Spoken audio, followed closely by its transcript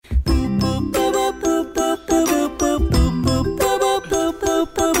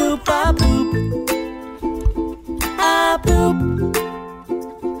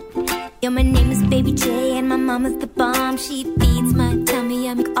Baby J, and my mama's the bomb. She feeds my tummy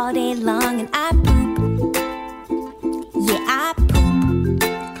all day long, and I poop. Yeah, I poop.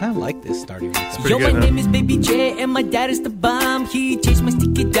 Kind of like this starting. Yo, my name is Baby J, and my dad is the bomb. He changes my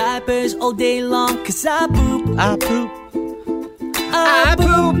sticky diapers all day long, cause I poop. I poop. I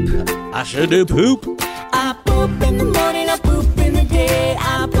poop. I should do poop. I poop in the morning, I poop in the day.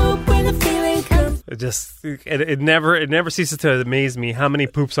 I poop when the feeling comes. It never ceases to amaze me how many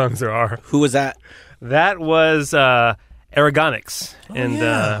poop songs there are. Who was that? That was Aragonics,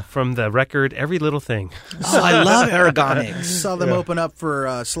 from the record Every Little Thing. Oh, I love Aragonics. Saw them open up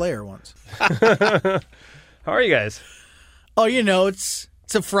for Slayer once. How are you guys? Oh, it's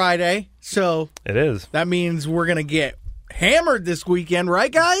a Friday, so It is. that means we're gonna get hammered this weekend,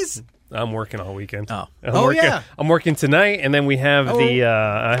 right, guys? I'm working all weekend. Oh. I'm working tonight, and then we have I'm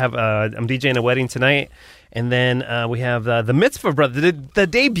DJing a wedding tonight, and then we have the Mitzvah Brothers, the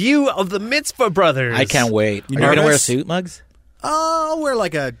debut of the Mitzvah Brothers. I can't wait. Are you nervous? going to wear a suit, Muggs? I'll wear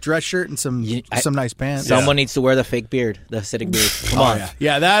like a dress shirt and some nice pants. Someone needs to wear the fake beard, the Hasidic beard. Come on.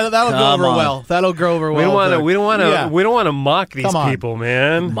 Yeah, that'll go over well. That'll go over well. We don't want to mock these people,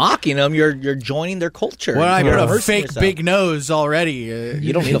 man. Mocking them, you're joining their culture. Well, I put a Immersing fake yourself. big nose already.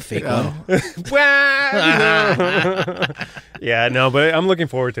 You don't need a fake one. Yeah, no, but I'm looking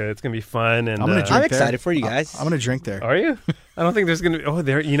forward to it. It's gonna be fun, and I'm gonna drink I'm there. excited for you guys. I'm going to drink there. Are you? I don't think there's gonna be. Oh,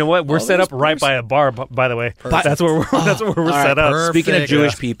 there. You know what? We're set up right by a bar. By the way, that's where we're set up. perfect. Speaking of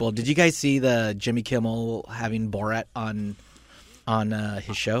Jewish people, did you guys see the Jimmy Kimmel having Borat on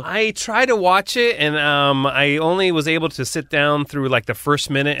his show? I tried to watch it, and I only was able to sit down through like the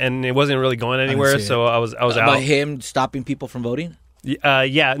first minute, and it wasn't really going anywhere. So I was out. About him stopping people from voting?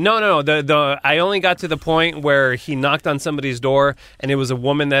 Yeah, no. The I only got to the point where he knocked on somebody's door, and it was a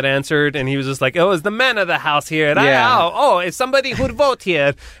woman that answered, and he was just like, "Oh, it's the man of the house here." And it's somebody who'd vote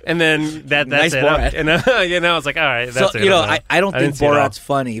here. And then that's Nice it. Borat. And I was like, "All right, that's it." I don't think didn't see it all. Borat's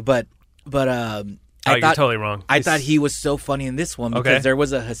funny, but you're totally wrong. I thought he was so funny in this one because there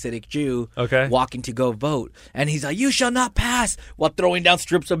was a Hasidic Jew walking to go vote, and he's like, "You shall not pass," while throwing down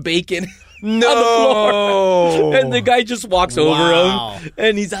strips of bacon. No, on the floor. And the guy just walks over him,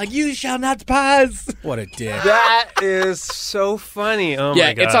 and he's like, "You shall not pass." What a dick. That is so funny. Oh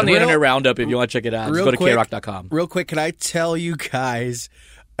my God. It's on the Internet Roundup if you want to check it out. Just go to krock.com. Real quick, can I tell you guys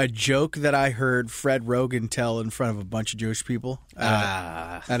a joke that I heard Fred Rogan tell in front of a bunch of Jewish people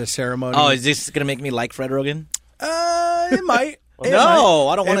at a ceremony? Oh, is this going to make me like Fred Rogan? It might. I don't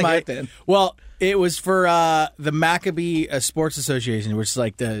want to might. get then. Well, it was for the Maccabee Sports Association, which is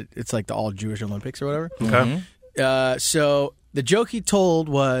like the all Jewish Olympics or whatever. Okay. So the joke he told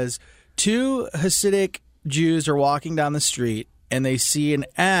was two Hasidic Jews are walking down the street and they see an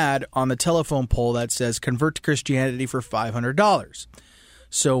ad on the telephone pole that says "Convert to Christianity for $500."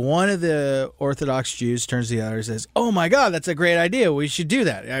 So one of the Orthodox Jews turns to the other and says, "Oh my God, that's a great idea. We should do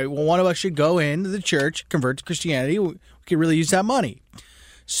that. One of us should go into the church, convert to Christianity. We could really use that money."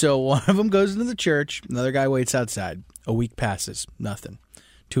 So one of them goes into the church. Another guy waits outside. A week passes. Nothing.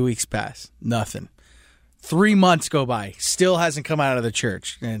 2 weeks pass. Nothing. 3 months go by. Still hasn't come out of the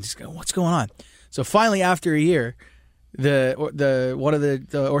church. And he's going, "What's going on?" So finally, after a year, the one of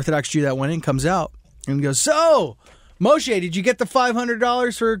the Orthodox Jew that went in comes out and goes, "So, Moshe, did you get the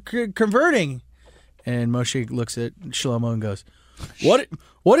 $500 for converting?" And Moshe looks at Shlomo and goes,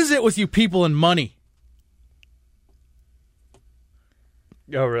 What is it with you people and money?"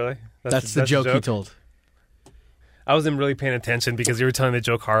 Oh, really? That's the joke he told. I wasn't really paying attention because you were telling the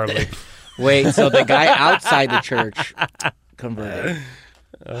joke horribly. Wait, so the guy outside the church converted.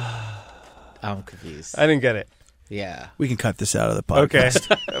 I'm confused. I didn't get it. Yeah. We can cut this out of the podcast.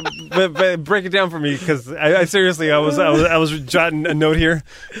 Okay, but break it down for me because I seriously I was jotting a note here,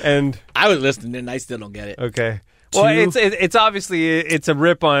 and I was listening and I still don't get it. Okay. Well, it's obviously it's a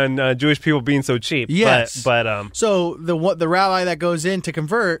rip on Jewish people being so cheap. Yes, but so the rabbi that goes in to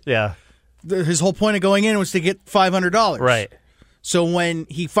convert, his whole point of going in was to get $500. Right. So when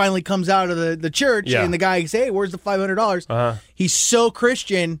he finally comes out of the church and the guy says, "Hey, where's the $500?" He's so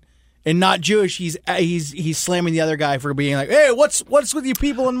Christian and not Jewish. He's slamming the other guy for being like, "Hey, what's with you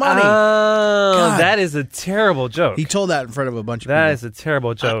people and money?" Oh, that is a terrible joke. He told that in front of a bunch of people. That is a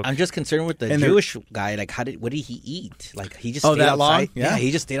terrible joke. I'm just concerned with the Jewish guy. Like, what did he eat? Like, he just stayed that outside. long? Yeah,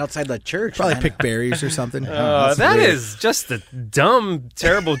 he just stayed outside the church. Probably picked berries or something. That is just a dumb,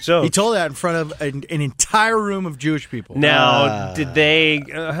 terrible joke. He told that in front of an entire room of Jewish people. Now, did they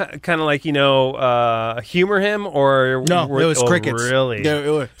kind of like humor him or no? It was crickets. Really? Yeah, it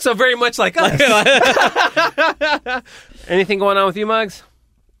was. So very much like us. Anything going on with you, Muggs?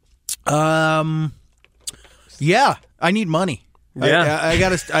 Yeah, I need money. Yeah. I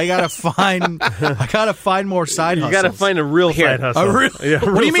gotta find more side hustles. You gotta find a real side hustle. What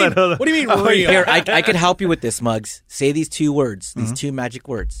do you mean? What do you mean real? Here, I could help you with this, Muggs. Say these 2 words, these 2 magic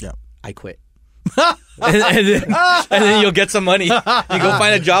words. Yeah. I quit. and then you'll get some money. You go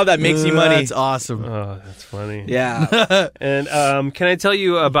find a job that makes you money. That's awesome. Oh, that's funny. Yeah. And can I tell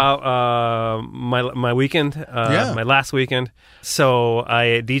you about my weekend? My last weekend. So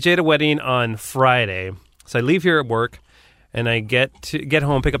I DJ'd a wedding on Friday. So I leave here at work, and I get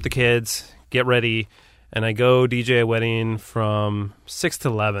home, pick up the kids, get ready, and I go DJ a wedding from 6 to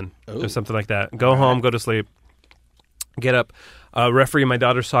 11 or something like that. Go home, go to sleep, get up, referee my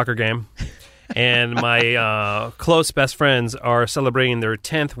daughter's soccer game. And my close best friends are celebrating their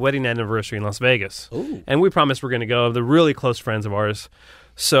 10th wedding anniversary in Las Vegas. Ooh. And we promised we're going to go. They're really close friends of ours.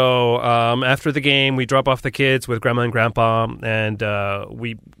 So after the game, we drop off the kids with Grandma and Grandpa, and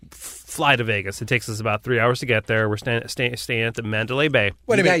we fly to Vegas. It takes us about 3 hours to get there. We're staying at the Mandalay Bay.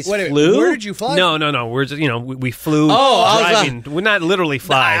 Wait a minute. Flew? Where did you fly? No. We're just, we flew driving. We're not literally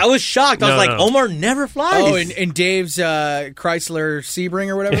fly. I was shocked. I was like, Omar never flies. Oh, in Dave's Chrysler Sebring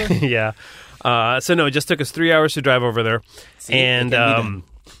or whatever? Yeah. So no, it just took us 3 hours to drive over there. And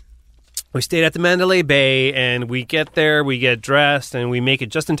we stayed at the Mandalay Bay, and we get there, we get dressed, and we make it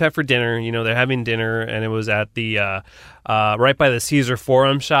just in time for dinner. They're having dinner, and it was at the right by the Caesar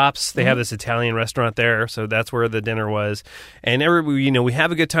Forum shops. They have this Italian restaurant there, so that's where the dinner was. And we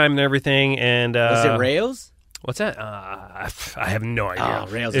have a good time and everything. And was it Rayo's? What's that? I have no idea.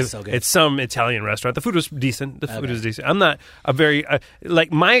 Oh, Rails is so good. It's some Italian restaurant. The food was decent. Food was decent. I'm not a very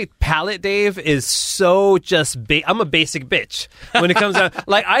my palate, Dave, is so just. I'm a basic bitch when it comes down.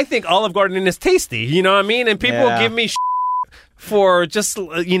 I think Olive Garden is tasty. You know what I mean? And people give me for just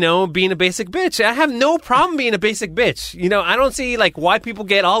being a basic bitch. I have no problem being a basic bitch. I don't see why people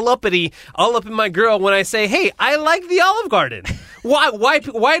get all uppity, all up in my grill when I say, "Hey, I like the Olive Garden."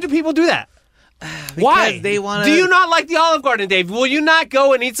 Why do people do that? Why? They want. Do you not like the Olive Garden, Dave? Will you not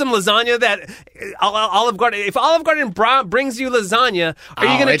go and eat some lasagna? That Olive Garden. If Olive Garden brings you lasagna, are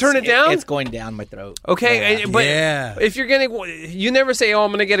you going to turn it down? It's going down my throat. Okay, but if you're going to, you never say, "Oh,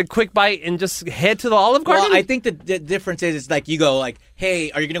 I'm going to get a quick bite and just head to the Olive Garden." Well, I think the difference is you go "Hey,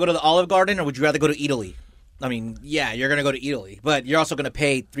 are you going to go to the Olive Garden, or would you rather go to Italy?" I mean, yeah, you're going to go to Italy, but you're also going to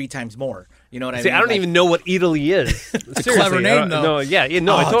pay 3 times more. You know what I mean? I don't even know what Italy is. It's a clever name, though. No, it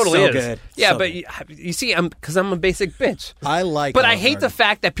totally so is. Good. Yeah, so but good. you see, because I'm a basic bitch. I like But Olive I hate Garden. the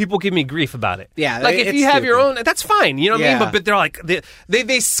fact that people give me grief about it. Yeah, if you have your own, that's fine. You know what I mean? Yeah. But they're like,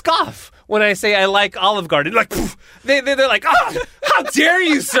 they scoff when I say I like Olive Garden. They're like, "Oh, how dare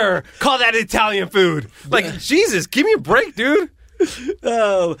you, sir, call that Italian food?" Jesus, give me a break, dude.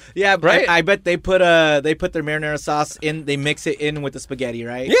 Oh yeah, right. I bet they put their marinara sauce in. They mix it in with the spaghetti,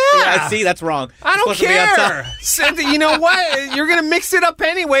 right? Yeah. See, that's wrong. I don't care. You know what? You're gonna mix it up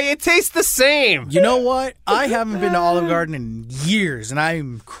anyway. It tastes the same. You know what? I haven't been to Olive Garden in years, and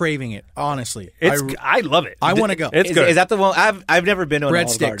I'm craving it. Honestly, I love it. I want to go. It's good. Is that the one? I've never been to an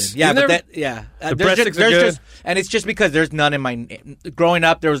Olive Garden. Breadsticks. Yeah, The breadsticks are good. And it's just because there's none in my. Growing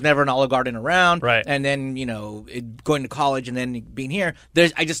up, there was never an Olive Garden around. Right. And then going to college and then being here,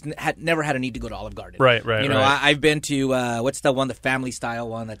 I just never had a need to go to Olive Garden. Right. I've been to what's the one, the family style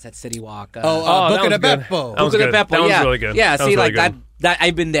one that's at City Walk. Buca de good. Beppo. That was good. That was really good. Yeah, That was really good. that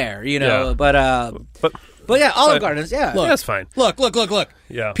I've been there. Yeah. But yeah, Olive Gardens. Yeah, Look, that's fine. Look.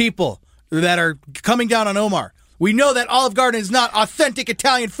 Yeah. People that are coming down on Omar. We know that Olive Garden is not authentic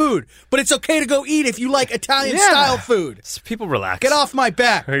Italian food, but it's okay to go eat if you like Italian-style food. People relax. Get off my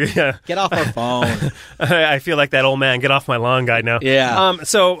back. Yeah. Get off our phone. I feel like that old man. Get off my lawn guy now. Yeah.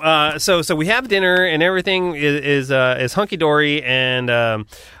 So we have dinner and everything is hunky dory, and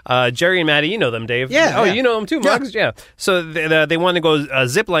Jerry and Maddie, you know them, Dave. Yeah. Oh, yeah. you know them too, Muggs. Yeah. So they want to go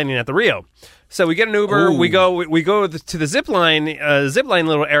zip lining at the Rio. So we get an Uber. Ooh. We go to the zip line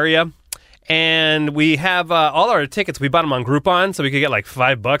little area. And we have all our tickets. We bought them on Groupon, so we could get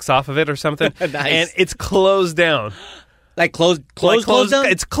 $5 off of it or something. Nice. And it's closed down. Closed down?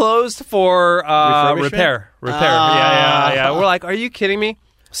 It's closed for repair. Yeah. We're like, are you kidding me?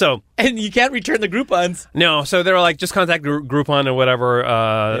 So, and you can't return the Groupons. No, so they were like, just contact Groupon or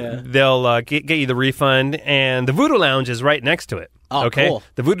whatever. They'll get you the refund. And the Voodoo Lounge is right next to it. Oh, okay, cool.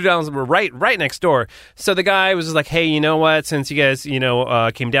 the Voodoo Dolls were right next door. So the guy was just like, "Hey, you know what? Since you guys,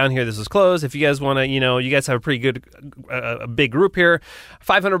 came down here, this is closed. If you guys want to, you guys have a pretty good, a big group here.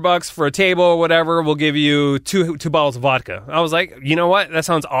 $500 for a table or whatever. We'll give you two bottles of vodka." I was like, "You know what? That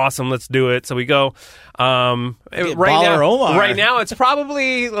sounds awesome. Let's do it." So we go. Right now, it's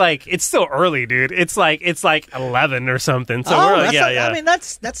probably like it's still early, dude. It's like 11 or something. So we're like, I mean,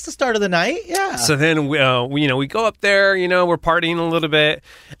 that's the start of the night. Yeah. So then we go up there, we're partying a little bit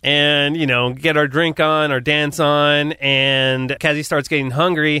and, get our drink on, our dance on, and Kazi starts getting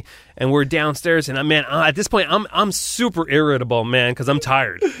hungry and we're downstairs and at this point I'm super irritable, man, because I'm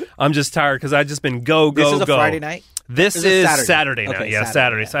tired. I'm just tired because I've just been go. This is a Friday night? This is Saturday now. Okay, Yeah,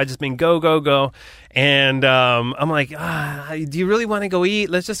 Saturday. Yeah. So I've just been go. And I'm like, do you really want to go eat?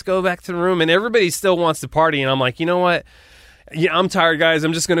 Let's just go back to the room. And everybody still wants to party. And I'm like, you know what? Yeah, I'm tired, guys.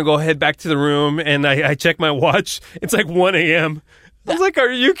 I'm just going to go head back to the room. And I check my watch. It's like 1 a.m. I was like,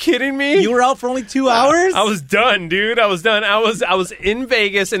 are you kidding me? You were out for only 2 hours? I was done, dude. I was done. I was in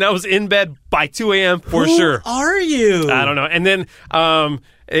Vegas, and I was in bed by 2 a.m. for sure. Who are you? I don't know. And then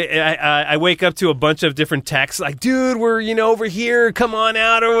I wake up to a bunch of different texts like, dude, we're, over here. Come on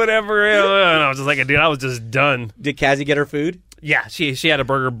out or whatever. And I was just like, dude, I was just done. Did Kazi get her food? Yeah, she had a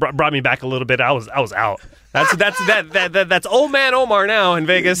burger, brought me back a little bit. I was out. That's old man Omar now in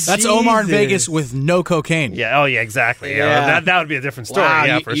Vegas. That's Omar in Vegas with no cocaine. Yeah. Oh, yeah. Exactly. Yeah. That would be a different story. Wow,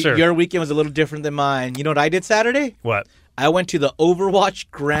 yeah, for sure. Your weekend was a little different than mine. You know what I did Saturday? What? I went to the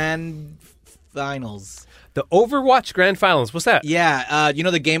Overwatch Grand Finals. The Overwatch Grand Finals. What's that? Yeah. You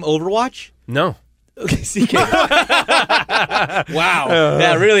know the game Overwatch? No. Okay, CK. Wow.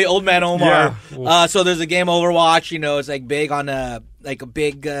 Yeah, really, old man Omar. Yeah. So there's a game Overwatch. It's like big on a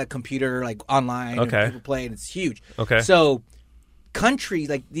big computer, like online. Okay. And people play, and it's huge. Okay. So countries,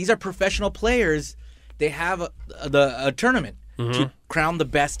 like these are professional players. They have a tournament to crown the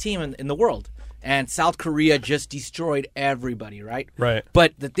best team in the world. And South Korea just destroyed everybody, right? Right.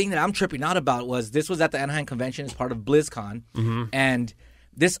 But the thing that I'm tripping out about was this was at the Anaheim Convention as part of BlizzCon. And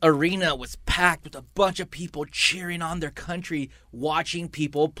this arena was packed with a bunch of people cheering on their country, watching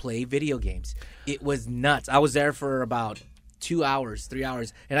people play video games. It was nuts. I was there for about 2 hours, 3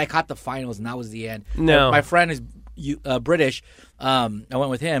 hours, and I caught the finals, and that was the end. No. My friend is British. I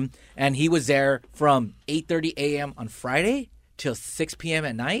went with him, and he was there from 8:30 a.m. on Friday till 6 p.m.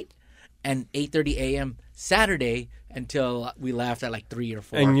 at night, and 8:30 a.m. Saturday until we left at like 3 or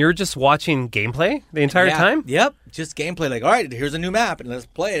 4. And you're just watching gameplay the entire time? Yep, just gameplay. Like, all right, here's a new map, and let's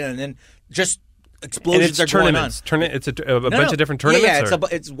play it, and then just And explosions it's are going on. tournaments. It's a bunch of different tournaments? Yeah, or?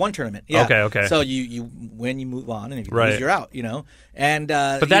 it's one tournament. Yeah. Okay. So you win, you move on, and if you Right. lose, you're out. And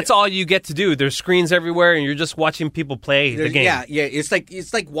But that's all you get to do. There's screens everywhere, and you're just watching people play the game. Yeah. It's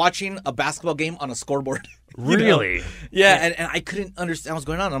like watching a basketball game on a scoreboard. Really? Yeah, and I couldn't understand what's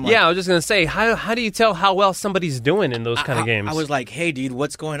going on. I'm like, Yeah, I was just gonna say, how do you tell how well somebody's doing in those kind of games? I was like, "Hey, dude,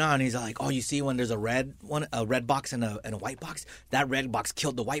 what's going on?" He's like, "Oh, you see, when there's a red box and a white box, that red box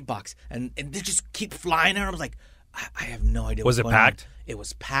killed the white box, and they just keep flying." And I was like, "I have no idea." Was what's it going on." packed? It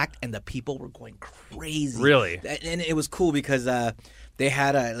was packed, and the people were going crazy. Really? And it was cool because they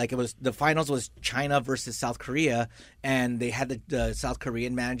had the finals was China versus South Korea, and they had the South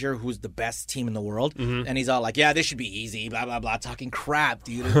Korean manager who's the best team in the world, and he's all like, "Yeah, this should be easy," blah blah blah, talking crap,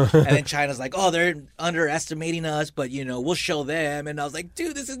 dude. And then China's like, "Oh, they're underestimating us, but we'll show them." And I was like,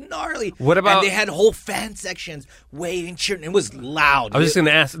 "Dude, this is gnarly." What about- And they had whole fan sections waiting, cheering. It was loud. I was just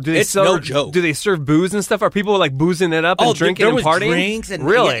gonna ask, It's no joke. Do they serve booze and stuff? Are people like boozing it up and drinking there and was partying? drinks and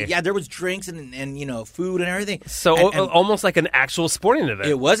really? yeah, there was drinks and food and everything. So And almost like an actual sporting event.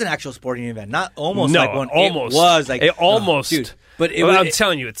 it was an actual sporting event, not almost No, like one. almost. It was like It almost. dude. But Well, I'm was,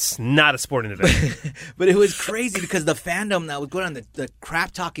 telling you, it's not a sporting event. but it was crazy because the fandom that was going on, the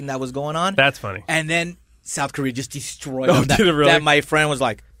crap talking that was going on. That's funny. And then South Korea just destroyed Oh, them. That, did it really? that my friend was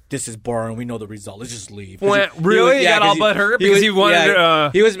like, "This is boring. We know the result. Let's just leave." Really? You got all butthurt because he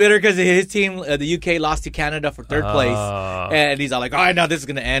wanted he was bitter because his team, the UK, lost to Canada for third place, Oh. and he's all like, "All right, now this is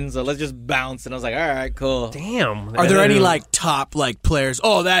gonna end, so let's just bounce." And I was like, "All right, cool." Damn. Are there any top players?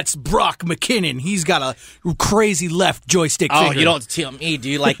 Oh, that's Brock McKinnon. He's got a crazy left joystick Oh, finger. you don't tell me,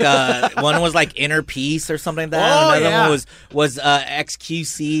 dude. Like one was like Inner Peace or something like that. Oh, Another yeah. one was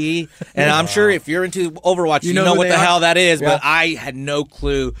XQC. And I'm sure if you're into Overwatch, you know who what they the are? hell that is. Yeah. But I had no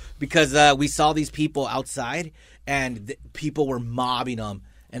clue because we saw these people outside and people were mobbing them,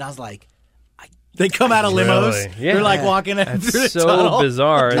 and I was like, They come out of limos. Really? Yeah. They're like walking in That's through the so tunnel.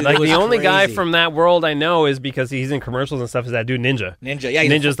 bizarre. Dude, Like it was the only guy crazy. from that world I know is because he's in commercials and stuff. Is that dude Ninja? Ninja, yeah,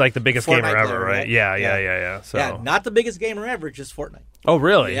 he's a Ninja's like the biggest Fortnite gamer ever, player, right? right? Yeah. So. Yeah, not the biggest gamer ever, just Fortnite. Oh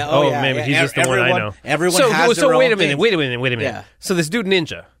really? Yeah, oh yeah, maybe yeah. he's just the one I know. Everyone so, has so their wait own a minute. thing. Wait a minute. Yeah. So this dude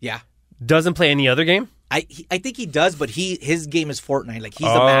Ninja Yeah. doesn't play any other game. I think he does, but his game is Fortnite. Like he's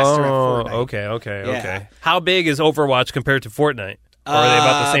the master at Fortnite. Okay. How big is Overwatch compared to Fortnite? Or are they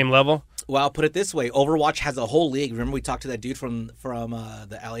about the same level? Well, I'll put it this way: Overwatch has a whole league. Remember, we talked to that dude from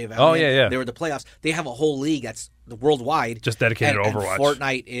the LA Valley. Oh, yeah. They were the playoffs. They have a whole league that's worldwide, Just dedicated to and Overwatch.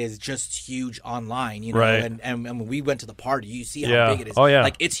 Fortnite is just huge online, you know. Right. And when we went to the party, you see how Yeah. big it is. Oh, yeah.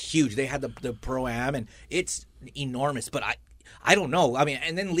 Like it's huge. They had the Pro-Am, and it's enormous. But I don't know. I mean,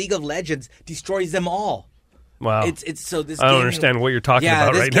 and then League of Legends destroys them all. Wow. It's so this. I don't gaming- understand what you're talking yeah,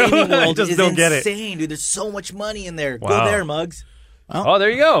 about this right now. gaming I world just is don't get it. insane, dude. There's so much money in there. Wow. Go there, Muggs. Oh, there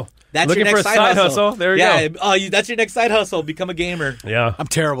you go. That's Looking your next for a side hustle. There you yeah. go. Oh, that's your next side hustle. Become a gamer. Yeah. I'm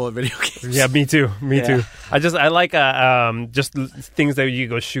terrible at video games. Yeah, me too. Me Yeah. too. I like just things that you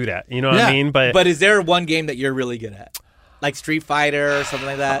go shoot at. You know what I Yeah. mean? But But is there one game that you're really good at, like Street Fighter or something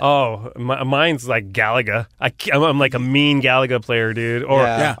like that? mine's like Galaga. I'm like a mean Galaga player, dude. Or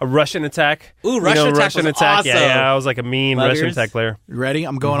Yeah. a Russian Attack. Ooh, You Russian know, Attack Russian was Attack. awesome. Yeah, I was like a mean Russian Muggers? Attack player. You ready?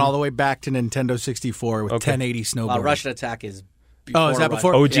 I'm going all the way back to Nintendo 64 with 1080 snowboarding. Russian Attack is. Oh, is that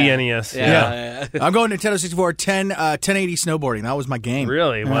before? OG Yeah. NES. Yeah. I'm going Nintendo 64 1080 snowboarding. That was my game.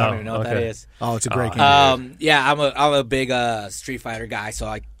 Really? I Wow. don't even know what that Okay. is. Oh, it's a great game. Yeah, I'm a big Street Fighter guy, so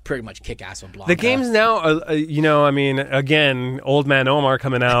I pretty much kick ass with Blanca. The games now, I mean, again, Old Man Omar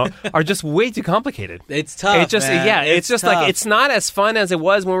coming out, are just way too complicated. It's tough. It just, man. yeah, it's just tough. like it's not as fun as it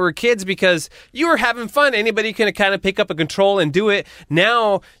was when we were kids because you were having fun. Anybody can kind of pick up a control and do it.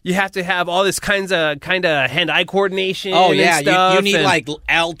 Now you have to have all this kind of hand-eye coordination. Oh and yeah, stuff, you need and like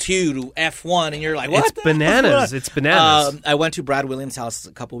L2 to F1, and you're like, what? It's the hell's going bananas. on? It's bananas. I went to Brad Williams' house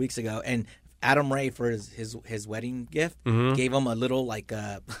a couple weeks ago, and Adam Ray for his wedding gift Mm-hmm. gave him a little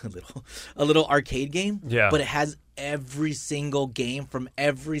a little arcade game. Yeah. but it has every single game from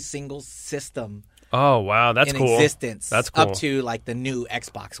every single system Oh wow, that's in cool. existence. That's cool. Up to like the new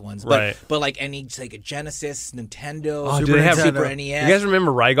Xbox ones, Right. but like any like Genesis, Nintendo, Oh, do Super, they have Super Nintendo. NES. You guys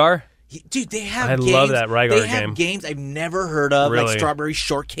remember Rygar? Dude, they have I games. love that Rygar They have game. games I've never heard of, Really? like Strawberry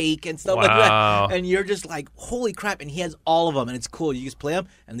Shortcake and stuff like Wow. that. And you're just like, holy crap. And he has all of them, and it's cool. You just play them,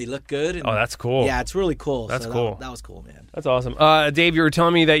 and they look good. And Oh, that's cool. Yeah, it's really cool. That's So cool. That was cool, man. That's awesome. Dave, you were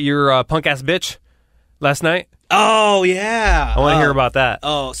telling me that you're a punk ass bitch last night. Oh, yeah. I want to hear about that.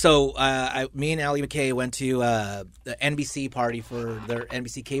 Oh, so me and Allie McKay went to the NBC party for their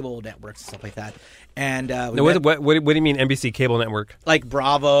NBC cable networks and stuff like that. And we met, What do you mean NBC cable network? like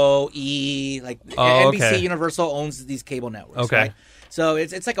Bravo, E, like Oh, NBC okay. Universal owns these cable networks. Okay. Right? So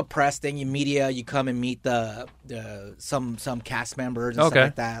it's like a press thing. You media, you come and meet some cast members and Okay. stuff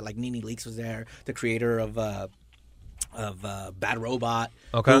like that. Like Nene Leakes was there, the creator of Bad Robot.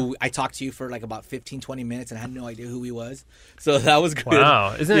 Okay. Who I talked to for like about 15, 20 minutes and I had no idea who he was. So that was good.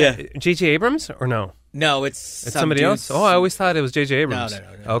 Wow, isn't Yeah. it J.J. Abrams or no? No, it's It's some somebody dude- else. Oh, I always thought it was J.J. No, Abrams.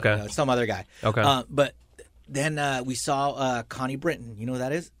 no. Okay. No, it's some other guy. Okay. But then we saw Connie Britton. You know who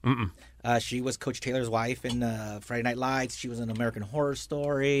that is? Mm-mm. She was Coach Taylor's wife in Friday Night Lights. She was in American Horror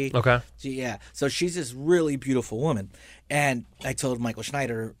Story. Okay. So she's this really beautiful woman. And I told Michael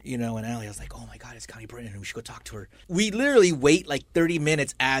Schneider, and Allie, I was like, oh my God, it's Connie Britton. We should go talk to her. We literally wait like 30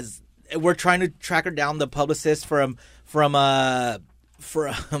 minutes as we're trying to track her down. The publicist from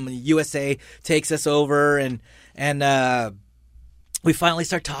USA takes us over and we finally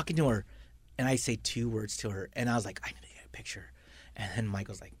start talking to her. And I say 2 words to her. And I was like, I need to get a picture. And then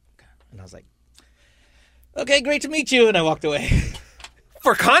Michael's like, and I was like, okay, great to meet you. And I walked away.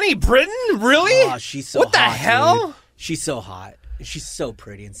 For Connie Britton, really? Oh, she's so What the hot, hell? dude. She's so hot. She's so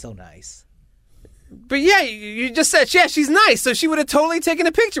pretty and so nice. But yeah, you just said she's nice, so she would have totally taken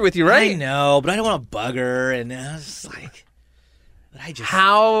a picture with you, right? I know, but I don't want to bug her. And I was just like, but I just.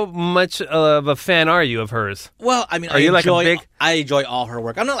 How much of a fan are you of hers? Well, I mean, Are you like a big- I enjoy all her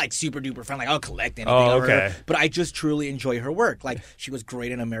work. I'm not like super duper fan, like I'll collect anything. Oh, of her, okay. but I just truly enjoy her work. Like she was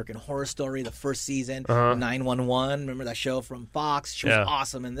great in American Horror Story, the first season, 911. Remember that show from Fox? She was Uh-huh. Yeah.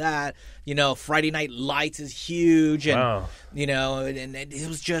 awesome in that. Friday Night Lights is huge, and Wow. and it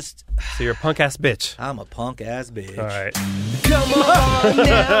was just. So you're a punk ass bitch. I'm a punk ass bitch. All right. Come on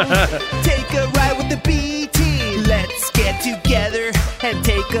now, take a ride with the B team. Let's get together and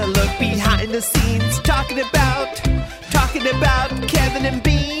take a look behind the scenes. Talking about Kevin and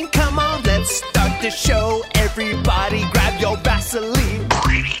Bean. Come on, let's start the show. Everybody grab your Vaseline.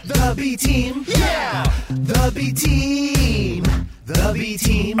 The B team, yeah, the B team. The B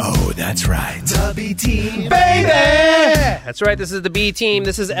Team. Oh, that's right. The B Team. That's right. This is the B Team.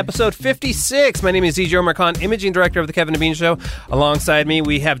 This is episode 56. My name is DJ Marcon, imaging director of the Kevin and Bean Show. Alongside me,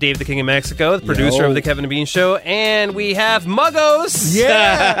 we have Dave the King of Mexico, the producer of the Kevin and Bean Show, and we have Muggos.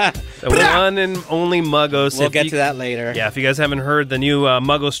 Yeah. The one and only Muggos. We'll get to that later. Yeah, if you guys haven't heard the new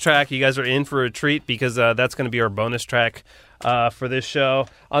Muggos track, you guys are in for a treat because that's going to be our bonus track for this show.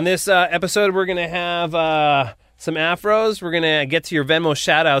 On this episode, we're going to have some afros. We're going to get to your Venmo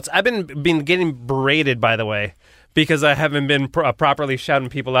shout-outs. I've been getting berated, by the way, because I haven't been properly shouting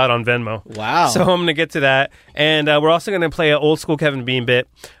people out on Venmo. Wow. So I'm going to get to that. And we're also going to play an old school Kevin Bean bit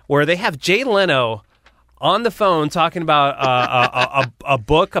where they have Jay Leno on the phone talking about a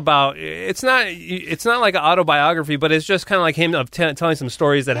book about it's not like an autobiography, but it's just kind of like him telling some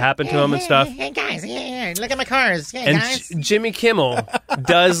stories that happened to him and stuff. Hey guys, look at my cars. Hey And guys. Jimmy Kimmel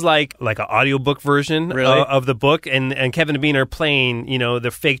does like an audiobook version Really? of the book, and Kevin and Bean are playing the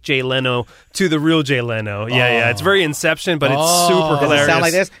fake Jay Leno to the real Jay Leno. Yeah, it's very Inception, but it's super Does hilarious. it sound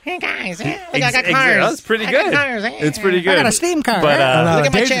like this? Hey guys, look, I got cars. That's pretty I got good. cars, It's pretty good. I got a steam car. But, Look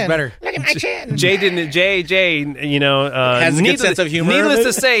at my Dave's chin. better. Look at my chin. Jay, Has a good sense of humor. Needless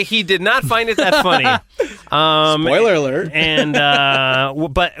to say, he did not find it that funny. Spoiler alert. And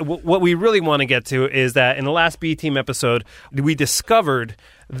but what we really want to get to is that in the last B Team episode, we discovered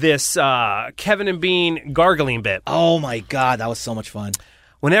this Kevin and Bean gargling bit. Oh my God, that was so much fun.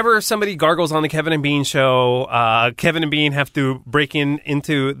 Whenever somebody gargles on the Kevin and Bean show, Kevin and Bean have to break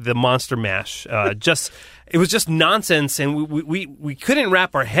into the Monster Mash. It was just nonsense, and we couldn't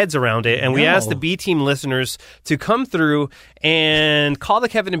wrap our heads around it. And we asked the B Team listeners to come through and call the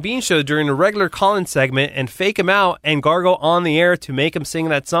Kevin and Bean show during a regular call-in segment and fake him out and gargle on the air to make him sing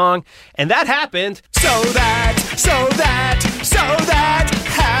that song. And that happened. So that happened. So that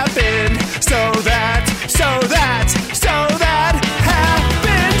happened.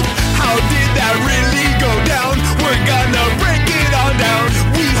 How did that really go down? We're gonna break it on down.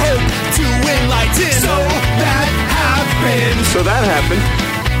 We hope to enlighten. So that happened.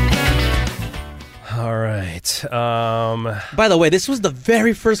 All right. By the way, this was the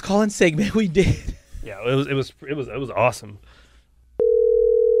very first call-in segment we did. Yeah, it was awesome.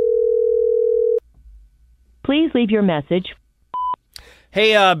 Please leave your message.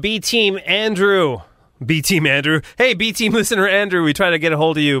 Hey, B Team Andrew. B Team Andrew. Hey, B Team listener Andrew. We tried to get a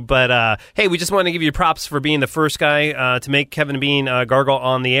hold of you, but hey, we just want to give you props for being the first guy to make Kevin and Bean gargle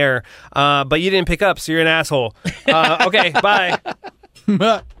on the air. But you didn't pick up, so you're an asshole. Okay, bye.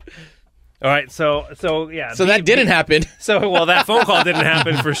 All right, so yeah. So that didn't happen. So that phone call didn't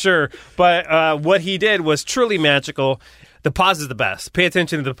happen for sure. But what he did was truly magical. The pause is the best. Pay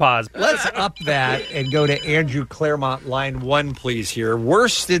attention to the pause. Let's up that and go to Andrew Claremont, line 1, please, here.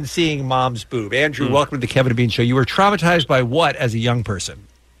 Worse than seeing mom's boob. Andrew, welcome to the Kevin and Bean Show. You were traumatized by what as a young person?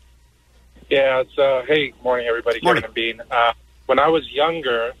 Yeah, it's, hey, morning, everybody. Morning. Kevin and Bean. When I was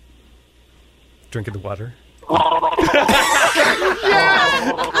younger, Drinking the water.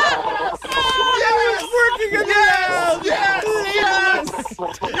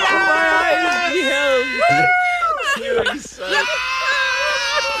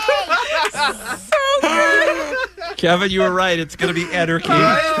 Kevin, you were right. It's going to be anarchy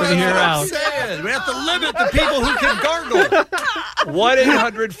from here out. We have to limit the people who can gargle.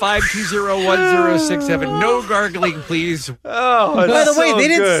 1-800-520-1067. No gargling, please. Oh, By the way, so they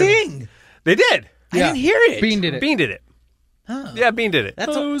didn't good. sing. They did. I didn't hear it. Bean did it. Bean did it. Yeah, Bean did it.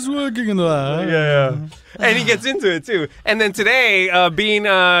 That's I was working in the Yeah. And he gets into it too. And then today, Bean,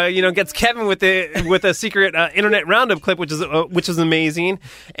 gets Kevin with a secret internet roundup clip, which is amazing.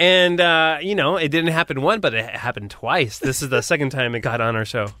 And it didn't happen once, but it happened twice. This is the second time it got on our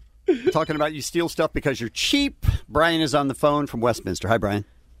show. Talking about you steal stuff because you're cheap. Brian is on the phone from Westminster. Hi, Brian.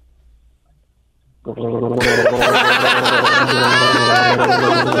 Late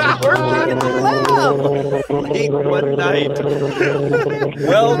one night.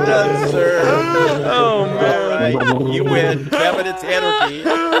 Well done, sir. Oh, man. All right, you win. Kevin, it's anarchy.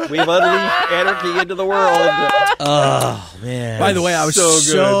 We've unleashed anarchy into the world. Oh, man. By the way, I was So good.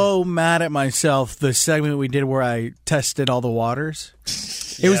 so mad at myself. The segment we did where I tested all the waters.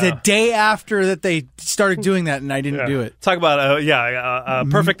 It was a day after that they started doing that, and I didn't do it. Talk about a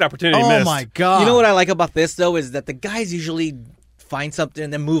perfect opportunity Oh missed. my god! You know what I like about this, though, is that the guys usually find something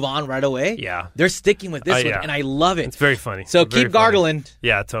and then move on right away. Yeah. They're sticking with this one, yeah. and I love it. It's very funny. So Very keep funny. gargling.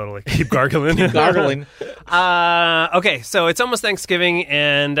 Yeah, totally. Keep gargling. Gargling. Okay, so it's almost Thanksgiving,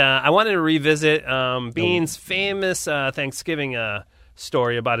 and I wanted to revisit Bean's famous Thanksgiving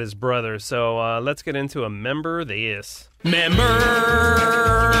story about his brother. So let's get into a Member This. Member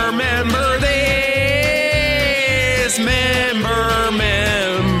this, member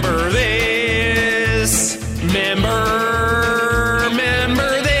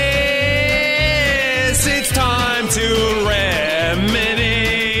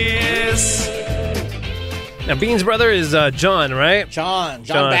Now, Bean's brother is John, right? John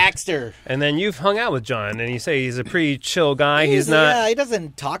Baxter. And then you've hung out with John, and you say he's a pretty chill guy. He's not. Yeah, he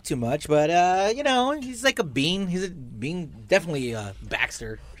doesn't talk too much, but he's like a Bean. He's a Bean, definitely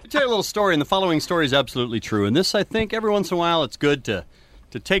Baxter. I'll tell you a little story, and the following story is absolutely true. And this, I think, every once in a while, it's good to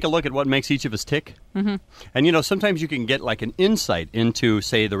take a look at what makes each of us tick. Mm-hmm. And, sometimes you can get like an insight into,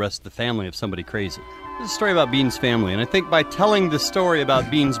 say, the rest of the family of somebody crazy. This is a story about Bean's family, and I think by telling the story about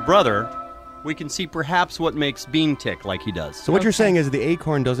Bean's brother, we can see perhaps what makes Bean tick like he does. So what you're saying is the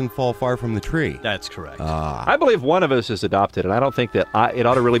acorn doesn't fall far from the tree. That's correct. I believe one of us is adopted, and I don't think that it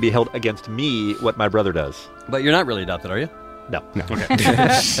ought to really be held against me what my brother does. But you're not really adopted, are you? No.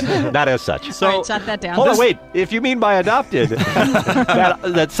 Okay. Not as such. So, all right, shut that down. Hold on, wait. If you mean by adopted,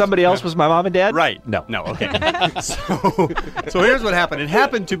 that somebody else was my mom and dad? Right. No, okay. So here's what happened. It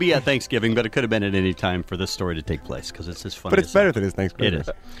happened to be at Thanksgiving, but it could have been at any time for this story to take place because it's as funny. But it's better than his Thanksgiving. It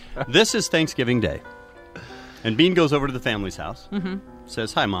is. This is Thanksgiving Day. And Bean goes over to the family's house,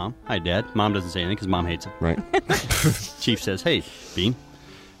 says, "Hi, Mom. Hi, Dad." Mom doesn't say anything because Mom hates him. Right. Chief says, "Hey, Bean."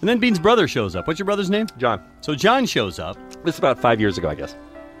 And then Bean's brother shows up. What's your brother's name? John. So John shows up. This is about 5 years ago, I guess.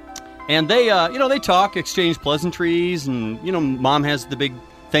 And they, they talk, exchange pleasantries, and, Mom has the big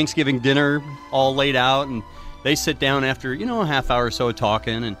Thanksgiving dinner all laid out, and they sit down after, a half hour or so of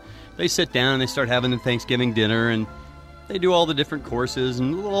talking, and they sit down and they start having the Thanksgiving dinner, and they do all the different courses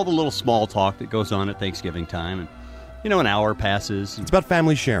and all the little small talk that goes on at Thanksgiving time, and, an hour passes. It's about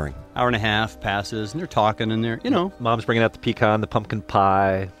family sharing. Hour and a half passes, and they're talking, and they're, Mom's bringing out the pecan, the pumpkin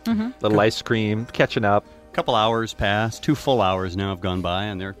pie, little ice cream, catching up. A couple hours pass. 2 full hours now have gone by,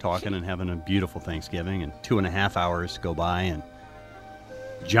 and they're talking and having a beautiful Thanksgiving, and 2.5 hours go by, and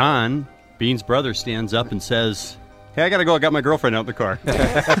John, Bean's brother, stands up and says, "Hey, I gotta go. I got my girlfriend out in the car." What?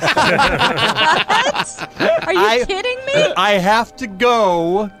 Are you kidding me? I have to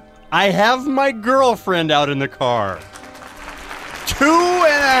go. I have my girlfriend out in the car.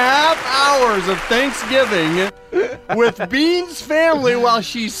 2.5 hours of Thanksgiving with Bean's family while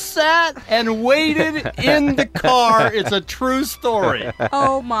she sat and waited in the car. It's a true story.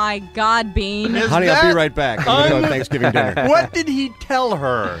 Oh, my God, Bean. Honey, I'll be right back. I'm going to Thanksgiving dinner. What did he tell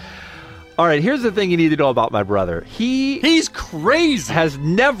her? All right, here's the thing you need to know about my brother. He's crazy. Has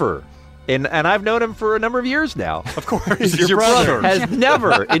never, and I've known him for a number of years now. Of course, he's your brother. Has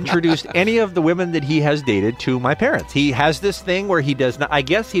never introduced any of the women that he has dated to my parents. He has this thing where he does not. I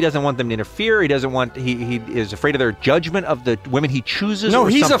guess he doesn't want them to interfere. He doesn't want. He is afraid of their judgment of the women he chooses. No, or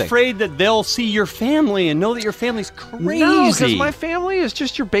he's something. afraid that they'll see your family and know that your family's crazy. No, because my family is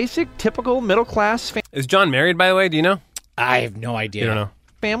just your basic, typical middle class family. Is John married, by the way? Do you know? I have no idea. You don't know.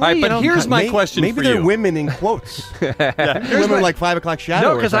 Family, all right, but here's my question maybe for they're you. women in quotes. Women like 5 o'clock shadow.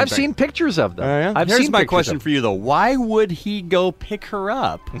 No, because I've seen pictures of them. Yeah? Here's my question for you, though. Why would he go pick her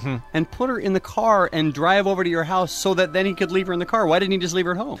up and put her in the car and drive over to your house so that then he could leave her in the car? Why didn't he just leave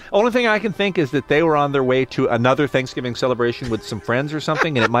her at home? Only thing I can think is that they were on their way to another Thanksgiving celebration with some friends or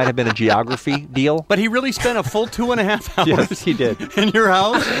something, and it might have been a geography deal. But he really spent a full 2.5 hours Yes, he did. in your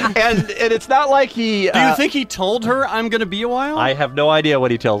house? And it's not like he... Do you think he told her, "I'm going to be a while"? I have no idea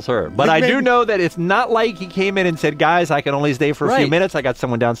what he tells her. But I do know that it's not like he came in and said, "Guys, I can only stay for a few minutes. I got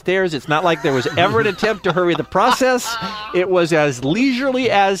someone downstairs." It's not like there was ever an attempt to hurry the process. It was as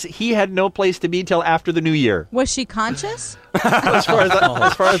leisurely as he had no place to be till after the new year. Was she conscious? As far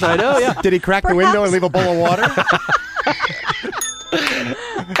as I know, yeah. Did he crack the window and leave a bowl of water?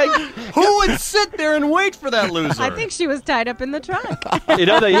 Who would sit there and wait for that loser? I think she was tied up in the trunk.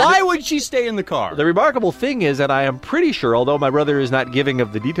 Why would she stay in the car? The remarkable thing is that I am pretty sure, although my brother is not giving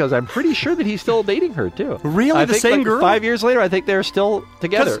of the details, I'm pretty sure that he's still dating her, too. Really? I The think, same girl? 5 years later, I think they're still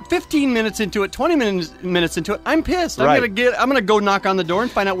together. 15 minutes into it, 20 minutes into it, I'm pissed. Right. I'm gonna go knock on the door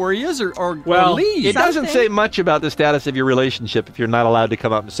and find out where he is or leave. It doesn't say much about the status of your relationship if you're not allowed to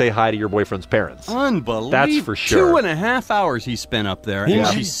come up and say hi to your boyfriend's parents. Unbelievable. That's for sure. 2.5 hours he spent up there, and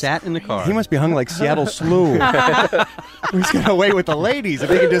she sat in the car. He must be hung like Seattle Slew. He's got away with the ladies if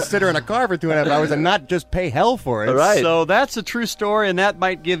he can just sit her in a car for 2.5 hours and not just pay hell for it. Right. So that's a true story, and that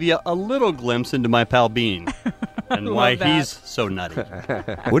might give you a little glimpse into my pal Bean and why he's so nutty.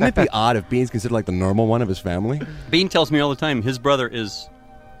 Wouldn't it be odd if Bean's considered like the normal one of his family? Bean tells me all the time his brother is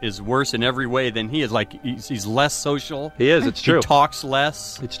worse in every way than he is. Like, he's less social. He is, it's true. He talks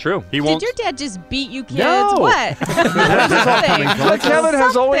less. It's true. He won't. Did your dad just beat you kids? No. What? Kevin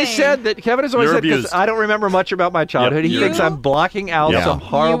has always said that. Kevin has always You're said, because abused. I don't remember much about my childhood. Yep. He thinks I'm blocking out some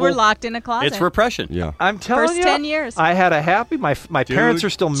horrible. You were locked in a closet. It's repression. Yeah. I'm telling First you, 10 years. I had a happy. My parents are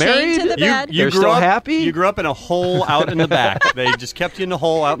still married. Chained to the bed. They're still happy. You grew up in a hole out in the back. They just kept you in a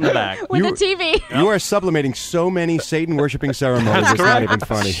hole out in the back. With a TV. You are sublimating so many Satan-worshipping ceremonies. It's not even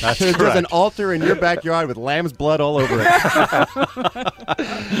funny. Exactly. That's There's correct. an altar in your backyard with lamb's blood all over it.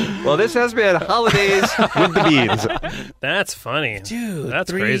 Well, this has been Holidays with the Beans. That's funny. Dude,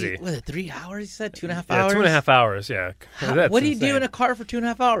 that's crazy. Was it 3 hours? You said 2.5 Yeah, hours? 2.5 hours, yeah. That's What do you do insane. in a car for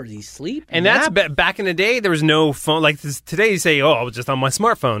 2.5 hours? Do you sleep? And Nap? that's back in the day. There was no phone. Like today, you say, "Oh, I was just on my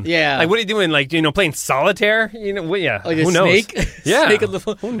smartphone." Yeah. Like, what are you doing? Like, playing solitaire? Yeah. Like a Who knows? snake? Yeah. Snake on the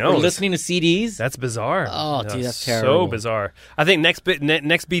phone? Who Or knows? listening to CDs? That's bizarre. Oh, dude, that's So terrible. bizarre. I think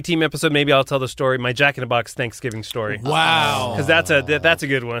next B Team episode, maybe I'll tell the story. My Jack in the Box Thanksgiving story. Wow. Because that's a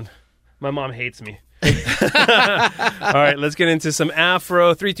good one. My mom hates me. All right, let's get into some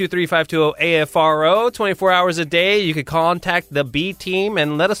Afro. 323-520-AFRO. 24 hours a day. You could contact the B Team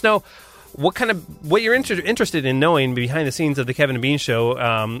and let us know what you're interested in knowing behind the scenes of the Kevin and Bean Show.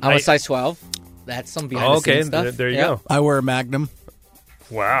 I'm a size 12. That's some behind the scenes stuff. There you Yeah. go. I wear a Magnum.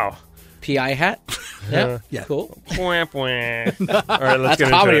 Wow. PI hat. Yeah. Yeah. Cool. Wah, wah. All right, let's That's get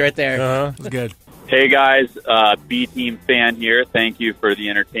comedy into it. right there. It's good. Hey guys, B Team fan here. Thank you for the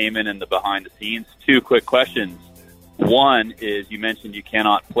entertainment and the behind the scenes. 2 quick questions. One is you mentioned you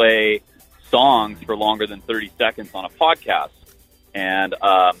cannot play songs for longer than 30 seconds on a podcast. And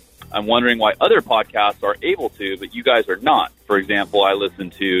I'm wondering why other podcasts are able to, but you guys are not. For example, I listen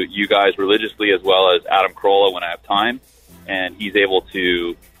to you guys religiously as well as Adam Carolla when I have time, and he's able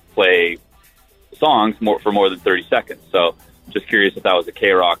to play songs for more than 30 seconds. So just curious if that was a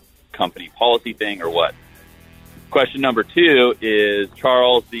K-Rock company policy thing or what. Question number 2 is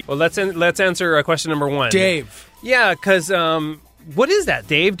Charles. Well, let's answer question number 1. Dave. Yeah, because what is that,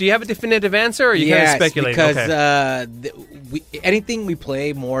 Dave? Do you have a definitive answer, or are you kind of speculating? Because Okay. anything we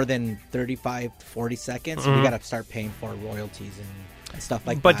play more than 35 to 40 seconds, we Mhm. got to start paying for royalties and stuff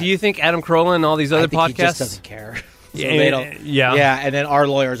like But that. do you think Adam Carolla and all these other I think podcasts he just doesn't care? So Yeah, they don't, yeah. yeah, and then our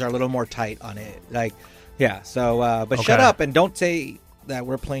lawyers are a little more tight on it. Like, yeah, so, but shut Okay. up and don't say that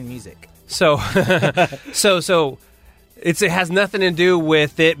we're playing music. So, so it has nothing to do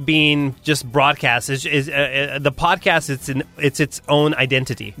with it being just broadcast. The podcast? It's its own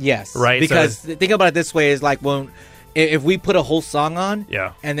identity. Yes, right. Because So think about it this way: is like if we put a whole song on,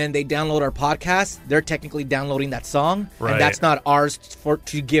 Yeah. and then they download our podcast, they're technically downloading that song, Right. and that's not ours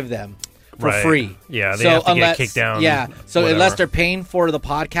to give them for Right. free. Yeah, they have to get kicked down, Yeah, so whatever. unless they're paying for the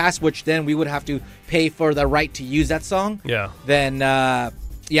podcast, which then we would have to pay for the right to use that song. Yeah. Then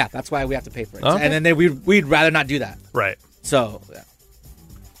yeah, that's why we have to pay for it. Okay. And then we'd rather not do that. Right. So. Yeah.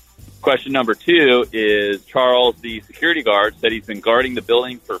 Question number 2 is Charles, the security guard, said he's been guarding the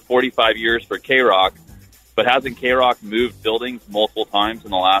building for 45 years for K-Rock, but hasn't K-Rock moved buildings multiple times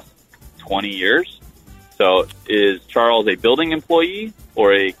in the last 20 years? So is Charles a building employee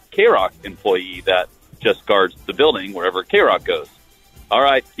or a K-Rock employee that just guards the building wherever K-Rock goes? All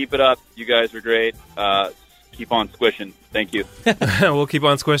right, keep it up. You guys are great. Keep on squishing. Thank you. We'll keep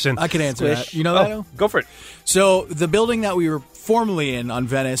on squishing. I can answer Squish. that. You know that? Oh, go for it. So the building that we were formerly in on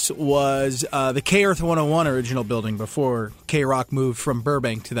Venice was the K-Earth 101 original building before K-Rock moved from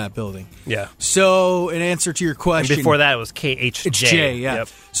Burbank to that building. Yeah. So in answer to your And question, before that, it was KHJ. it's Jay, yeah. Yep.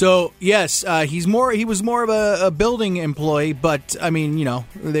 So yes, he was more of a building employee, but I mean, you know,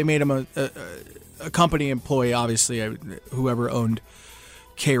 they made him a company employee. Obviously, whoever owned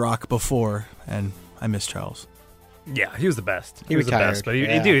K-Rock before, and I miss Charles. Yeah, he was the best. He was the retired. best. But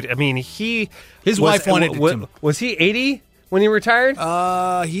Yeah. dude, I mean, his wife wanted him. Was he 80 when he retired?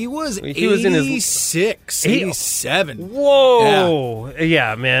 He was He was in his- 86, 87. Whoa.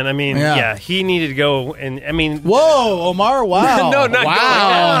 Yeah, man. I mean, Yeah. yeah, he needed to go. And I mean, Whoa, Omar! Wow. no, not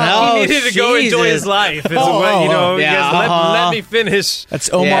Wow, going. no, He needed to go enjoy his Jesus. life. Is Oh, what, you know, yeah, yes, let me finish.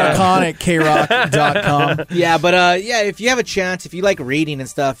 That's Omar Khan at krock.com. Yeah, but yeah, if you have a chance, if you like reading and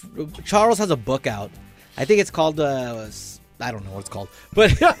stuff, Charles has a book out. I think it's called I don't know what it's called,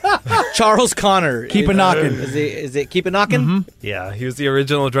 but Charles Connor. Keep it knocking. Is it Keep It Knocking? Yeah, he was the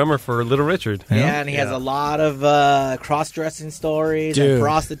original drummer for Little Richard. Yeah, and he has a lot of cross-dressing stories Dude. and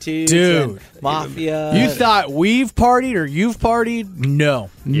prostitutes Dude. and mafia. You thought we've partied or you've partied? No.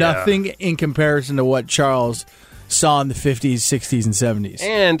 Nothing in comparison to what Charles saw in the 50s, 60s, and 70s.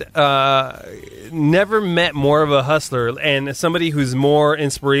 And never met more of a hustler and somebody who's more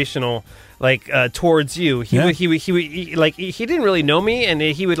inspirational, like towards you. He didn't really know me, and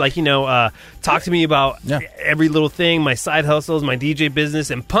he would talk to me about every little thing, my side hustles, my DJ business,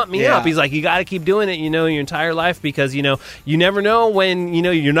 and pump me Yeah. up. He's like, you got to keep doing it, your entire life, because you never know when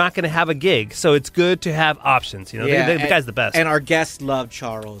you're not going to have a gig. So it's good to have options. The guy's the best. And our guests love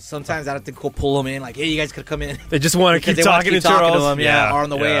Charles. Sometimes I have to go pull them in, like, hey, you guys could come in. They just want to Because keep they wanna talking to keep talking Charles. them, yeah. Or on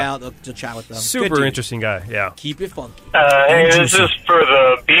the way yeah. out, they'll chat with them. Good Super dude. interesting guy. Yeah. Keep it funky. Hey, this is for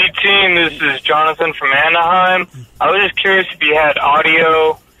the B-Team, this is Jonathan from Anaheim. I was just curious if you had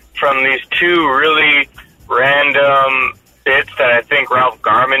audio from these two really random bits that I think Ralph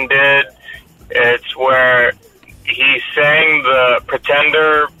Garman did. It's where he sang the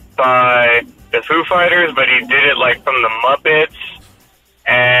Pretender by the Foo Fighters, but he did it like from the Muppets.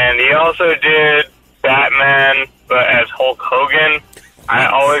 And he also did Batman, but as Hulk Hogan. I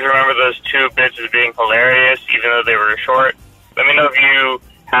always remember those two bits as being hilarious, even though they were short. Let me know if you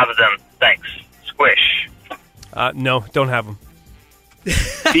have them. Thanks. Squish. No, don't have them.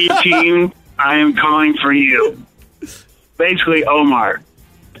 B-Team, I am calling for you. Basically, Omar.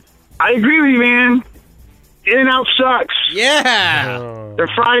 I agree with you, man. In-N-Out sucks. Yeah. Their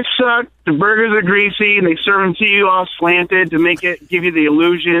fries suck. The burgers are greasy, and they serve them to you all slanted to give you the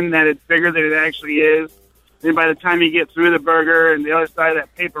illusion that it's bigger than it actually is. Then by the time you get through the burger and the other side of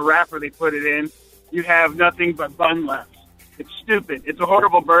that paper wrapper they put it in, you have nothing but bun left. It's stupid. It's a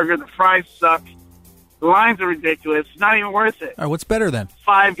horrible burger. The fries suck. The lines are ridiculous. It's not even worth it. All right, what's better then?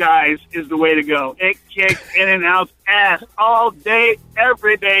 Five Guys is the way to go. It kicks In-N-Out's ass all day,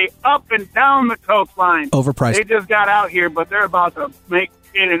 every day, up and down the coastline. Overpriced. They just got out here, but they're about to make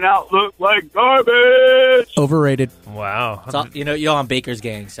In-N-Out look like garbage. Overrated. Wow. So, you're on Baker's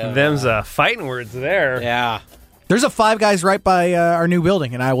gang, so Them's fighting words there. Yeah. There's a Five Guys right by our new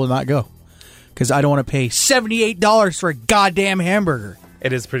building, and I will not go because I don't want to pay $78 for a goddamn hamburger.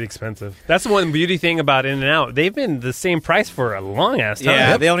 It is pretty expensive. That's the one beauty thing about In-N-Out. They've been the same price for a long-ass time.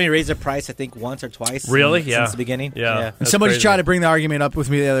 Yeah, they only raised the price, I think, once or twice. Really? Since the beginning. Yeah. And somebody tried to bring the argument up with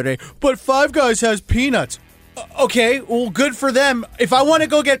me the other day, but Five Guys has peanuts. Okay, well, good for them. If I want to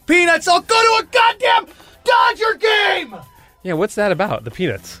go get peanuts, I'll go to a goddamn Dodger game! Yeah, what's that about? The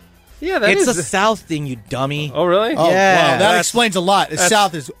peanuts? Yeah, It's a South thing, you dummy. Oh, really? Oh, Yeah, wow, that explains a lot. The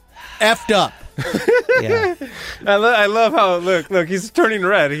South is effed up. Yeah. I love how look he's turning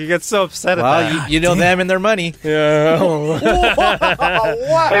red. He gets so upset at that. Well, you know them and their money. Yeah.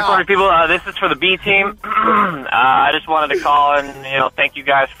 Hey, party people, this is for the B team. I just wanted to call and thank you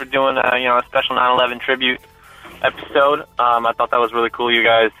guys for doing a special 9/11 tribute episode. I thought that was really cool, you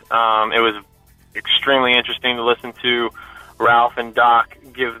guys. It was extremely interesting to listen to Ralph and Doc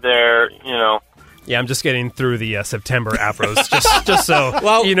give their Yeah, I'm just getting through the September afros, just so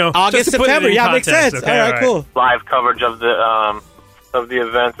August, just to put it September, in makes context, sense. okay? All right, cool. live coverage of the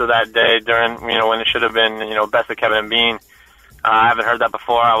events of that day during when it should have been Best of Kevin and Bean. I haven't heard that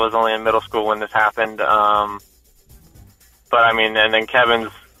before. I was only in middle school when this happened. But I mean, and then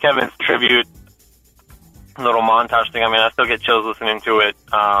Kevin's tribute little montage thing. I mean, I still get chills listening to it.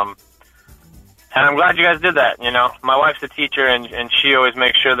 And I'm glad you guys did that. My wife's a teacher, and she always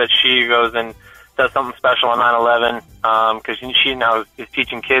makes sure that she goes and does something special on 9/11 because she now is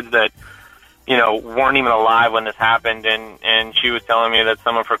teaching kids that weren't even alive when this happened, and she was telling me that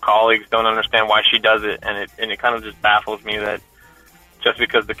some of her colleagues don't understand why she does it, and it kind of just baffles me that just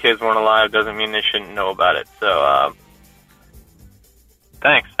because the kids weren't alive doesn't mean they shouldn't know about it. So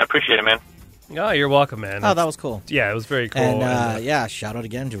thanks, I appreciate it, man. Oh, you're welcome, man. Oh, that was cool. Yeah, it was very cool. And shout out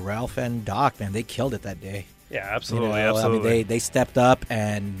again to Ralph and Doc, man. They killed it that day. Yeah, absolutely, absolutely. I mean, they stepped up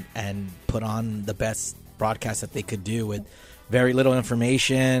and put on the best broadcast that they could do with very little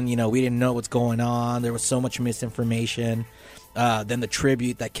information. We didn't know what's going on. There was so much misinformation. Then the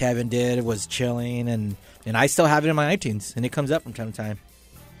tribute that Kevin did was chilling, and I still have it in my iTunes, and it comes up from time to time.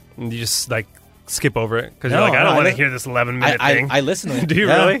 And you just skip over it because you're like, I don't want to hear this 11-minute thing. I listen to it. Do you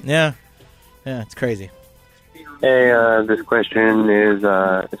really? Yeah. Yeah, it's crazy. Hey, this question is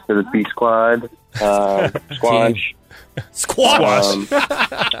it's for the B Squad. Squash. Squash.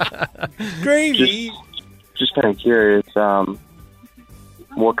 Gravy. Just kind of curious.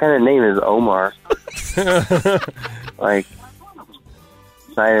 What kind of name is Omar? It's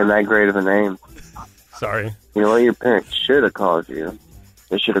not even that great of a name. Sorry. You know what your parents should have called you?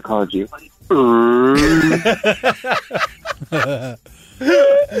 They should have called you.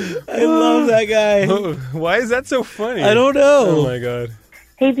 I love that guy. Why is that so funny? I don't know. Oh my god.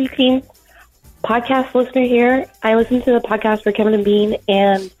 Hey, B-Team. Podcast listener here. I listened to the podcast for Kevin and Bean,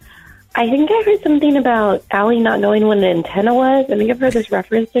 and I think I heard something about Allie not knowing what an antenna was. I think I've heard this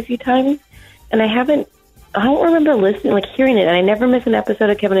referenced a few times, and I don't remember listening, hearing it, and I never miss an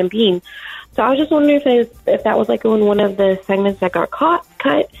episode of Kevin and Bean. So I was just wondering if that was in one of the segments that got cut,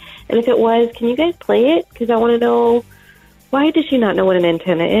 and if it was, can you guys play it? Because I want to know, why does she not know what an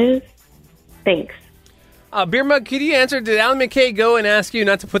antenna is? Thanks. Beer Mug, could you answer? Did Alan McKay go and ask you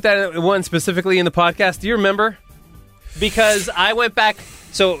not to put that one specifically in the podcast? Do you remember? Because I went back.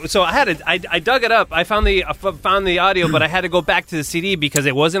 So I dug it up. I found the audio, but I had to go back to the CD because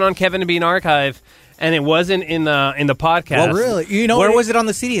it wasn't on Kevin and Bean Archive. and it wasn't in the podcast. Well, really? You know, where was it on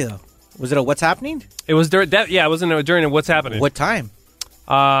the CD though? Was it a What's Happening? It was during that. Yeah, it wasn't during What's Happening. What time?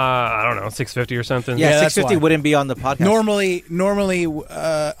 I don't know, 6:50 or something. Yeah, 6:50 wouldn't be on the podcast. Normally,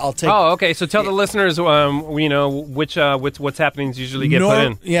 I'll take. Oh, okay. So tell the listeners, which What's Happenings usually get put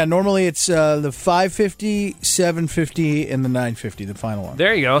in. Yeah, normally it's the 5:50, 7:50, and the 9:50, the final one.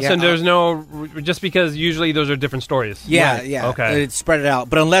 There you go. Yeah, so there's no just because usually those are different stories. Yeah, Right. yeah. Okay. It's spread it out.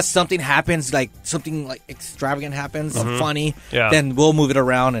 But unless something happens, like something like extravagant happens, or funny, then we'll move it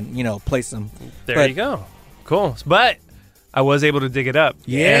around and place them. There you go. Cool. But I was able to dig it up.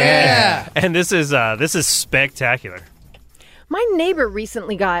 Yeah. And this is spectacular. My neighbor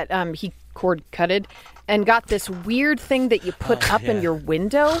recently got he cord cutted and got this weird thing that you put up in your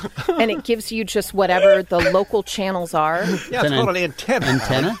window, and it gives you just whatever the local channels are. Yeah, it's called an antenna.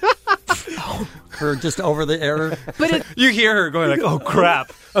 Antenna? For just over the air. But you hear her going like, "Oh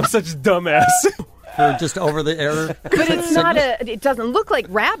crap, I'm such a dumbass." For just over the air. But it's not it doesn't look like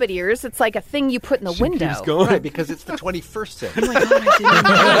rabbit ears. It's like a thing you put in the window. Right, because it's the 21st century. Oh my God,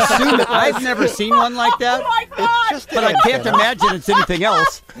 I didn't I've never seen one like that. Oh my God. But I can't imagine it's anything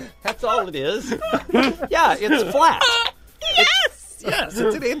else. That's all it is. Yeah, it's flat. Yes,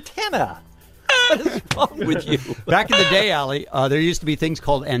 it's an antenna. What is wrong with you? Back in the day, Allie, there used to be things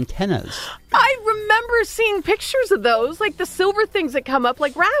called antennas. I remember seeing pictures of those, like the silver things that come up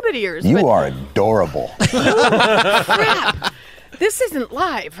like rabbit ears. You but- are adorable. Crap. This isn't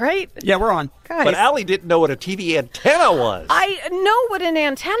live, right? Yeah, we're on. Guys. But Allie didn't know what a TV antenna was. I know what an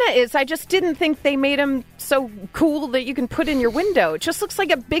antenna is. I just didn't think they made them so cool that you can put in your window. It just looks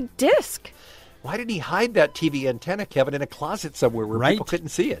like a big disc. Why did he hide that TV antenna, Kevin, in a closet somewhere where people couldn't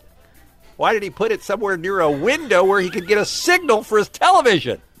see it? Why did he put it somewhere near a window where he could get a signal for his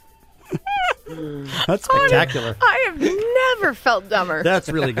television? That's spectacular. I have never felt dumber. That's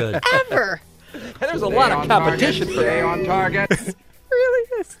really good. Ever. And there's a lot of competition for that. on target. Really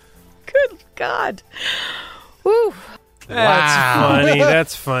is. Good God. Woo. That's funny.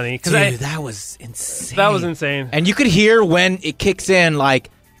 That's funny. Dude, that was insane. That was insane. And you could hear when it kicks in, like,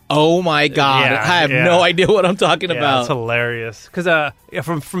 oh my God, Yeah, I have yeah. no idea what I'm talking Yeah, about. it's hilarious. Because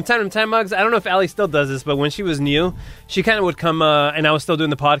from time to time, Muggs, I don't know if Allie still does this, but when she was new, she kind of would come, and I was still doing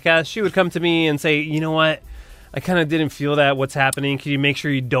the podcast, she would come to me and say, you know what? I kind of didn't feel that. What's happening? Can you make sure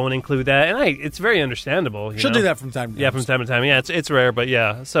you don't include that? And it's very understandable. She'll do that from time to time. Yeah, from time to time. Yeah, it's rare, but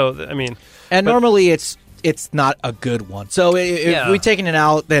yeah. So, I mean. And normally it's not a good one. So if we're taking it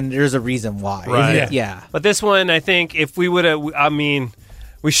out, then there's a reason why. Right. Yeah. But this one, I think if we would have, I mean,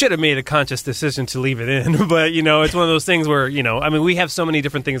 we should have made a conscious decision to leave it in. But, it's one of those things where, I mean, we have so many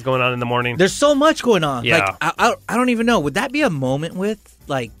different things going on in the morning. There's so much going on. Yeah. Like, I don't even know. Would that be a moment with,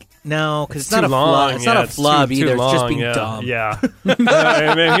 like, no, because it's not too a long. flub. It's not a flub too either. It's just long, being yeah. dumb. Yeah.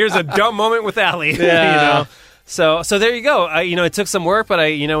 I mean, here's a dumb moment with Allie. Yeah. So there you go. It took some work, but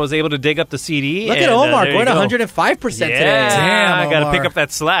I was able to dig up the CD. Look and, at Omar. there We're you at go. 105% today. Damn, I got to Omar. pick up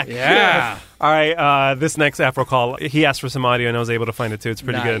that slack. Yeah. All right. This next Afro call, he asked for some audio, and I was able to find it too. It's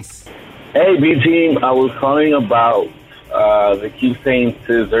pretty Nice. good. Hey, B team. I was calling about the keep saying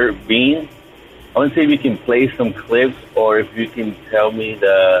scissor bean. I want to see if you can play some clips or if you can tell me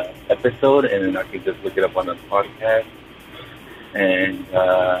the episode and then I can just look it up on the podcast. And,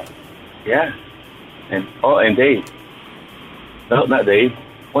 yeah. And Dave. No, not Dave.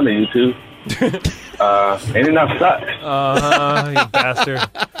 One of you two. And enough sucks. You bastard.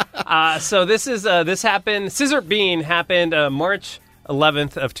 So this happened. Scissor Bean happened March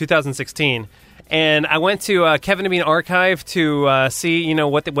 11th of 2016. And I went to Kevin and Bean Archive to see,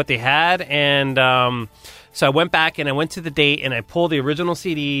 what they had, and so I went back and I went to the date and I pulled the original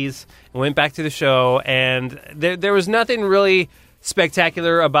CDs and went back to the show, and there was nothing really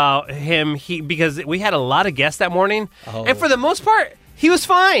spectacular about him. Because we had a lot of guests that morning, and for the most part, he was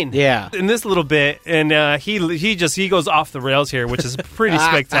fine. Yeah. In this little bit, and he goes off the rails here, which is pretty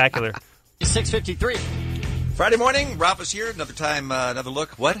spectacular. 6:53. Friday morning, Ralph is here. Another time, another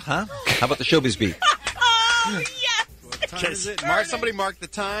look. What? Huh? How about the Showbiz Beat? What time is it? Somebody mark the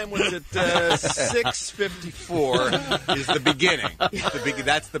time. Was it 6:54? Is the beginning.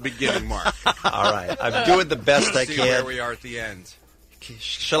 That's the beginning mark. All right. I'm doing the best I See can. where we are at the end.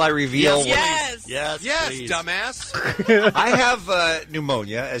 Shall I reveal? Yes. Yes, please. Dumbass. I have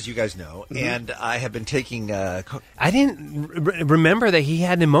pneumonia, as you guys know, and I have been taking... I didn't remember that he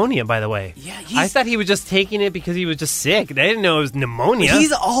had pneumonia, by the way. Yeah, I thought he was just taking it because he was just sick. I didn't know it was pneumonia.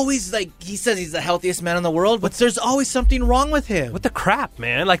 He's always he says he's the healthiest man in the world, but there's always something wrong with him. What the crap,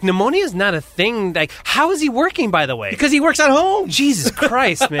 man? Like, pneumonia is not a thing. Like, how is he working, by the way? Because he works at home. Jesus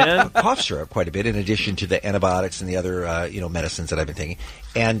Christ, man. Cough syrup quite a bit, in addition to the antibiotics and the other, medicines that I've been taking. me.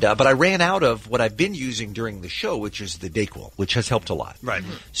 And but I ran out of what I've been using during the show, which is the Dayquil, which has helped a lot. Right.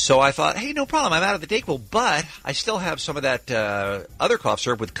 So I thought, hey, no problem. I'm out of the Dayquil, but I still have some of that other cough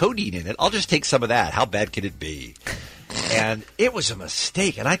syrup with codeine in it. I'll just take some of that. How bad could it be? And it was a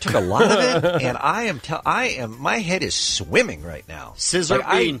mistake, and I took a lot of it, and I am my head is swimming right now. Scissor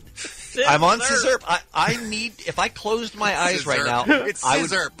bean. I'm on scissor. I need, if I closed my eyes right now, It's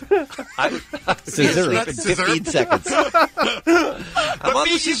scissor. I would scissor in 15 seconds. I'm on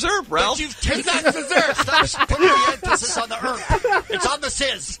the scissor, Ralph. You've taken that scissor. Stop putting the emphasis on the herb. It's on the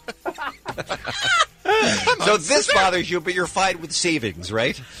sizz. So this bothers you, but you're fine with savings,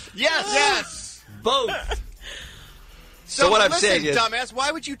 right? Yes. Both. So what I'm listen, saying is, dumbass,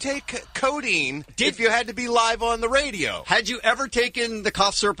 why would you take codeine if you had to be live on the radio? Had you ever taken the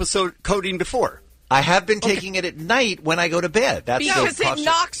cough syrup with codeine before? I have been taking it at night when I go to bed. That's because the cough it syrup.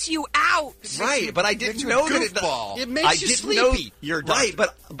 knocks you out. Right, but I didn't know that it makes you sleepy. You're right,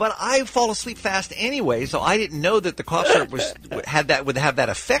 but I fall asleep fast anyway, so I didn't know that the cough syrup would have that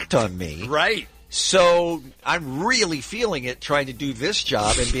effect on me. Right. So I'm really feeling it trying to do this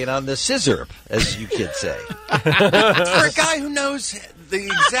job and being on the scissor, as you kids say. For a guy who knows the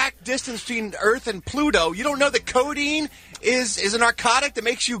exact distance between Earth and Pluto, you don't know that codeine is a narcotic that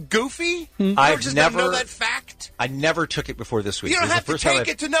makes you goofy? You don't know that fact? I never took it before this week. You don't have to take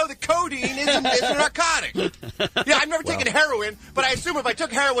it to know that codeine is a narcotic. Yeah, I've never taken heroin, but I assume if I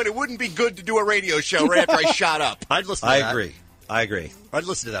took heroin, it wouldn't be good to do a radio show right after I shot up. I'd listen to that. I agree. I'd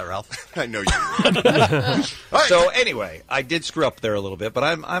listen to that, Ralph. I know you would. So anyway, I did screw up there a little bit, but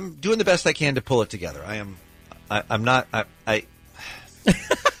I'm doing the best I can to pull it together. I'm not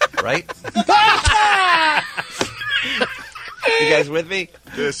right? You guys with me?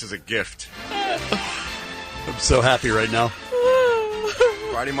 This is a gift. I'm so happy right now.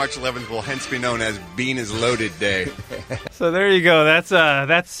 Friday, March 11th will hence be known as Bean is Loaded Day. So there you go.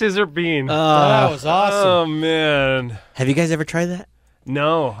 That's Scissor Bean. That was awesome. Oh, man. Have you guys ever tried that?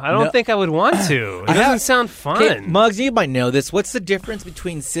 No, I don't think I would want to. It doesn't sound fun. Okay, Muggs, you might know this. What's the difference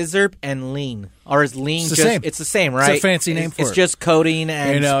between scissor and lean? Or is lean It's the just... same. It's the same, right? It's a fancy name for it. It's just codeine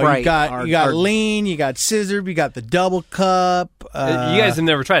and Sprite. You got lean, you got scissor, you got the double cup. You guys have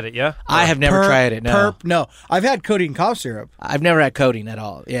never tried it, yeah? I have never tried it, no. Perp, no. I've had codeine cough syrup. I've never had codeine at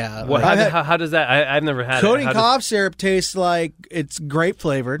all, yeah. How does that... I've never had codeine it. cough syrup tastes like it's grape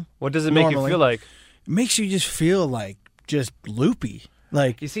flavored. What does it make you feel like? It makes you just feel like just loopy.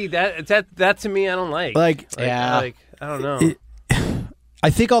 Like, you see, that to me, I don't like. I don't know. I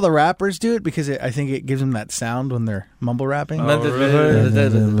think all the rappers do it because I think it gives them that sound when they're mumble rapping. Well,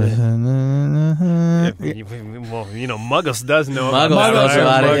 Muggles does know about Muggles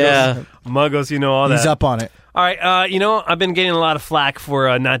about it, yeah. Muggles, you know all that. He's up on it. All right, I've been getting a lot of flack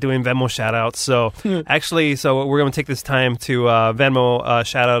for not doing Venmo shout-outs. So, we're going to take this time to Venmo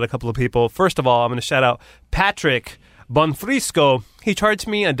shout-out a couple of people. First of all, I'm going to shout-out Patrick Bonfrisco. He charged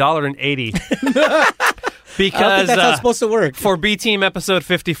me $1.80 because I don't think that's how it's supposed to work. For B Team episode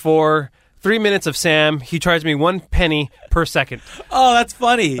 54, 3 minutes of Sam, he charged me 1 penny per second. Oh, that's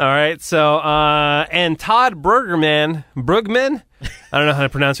funny. All right, so and Todd Brugman, I don't know how to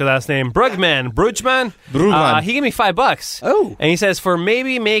pronounce your last name, Brugman, he gave me $5. Oh, and he says for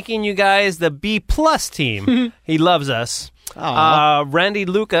maybe making you guys the B+ team. He loves us. Randy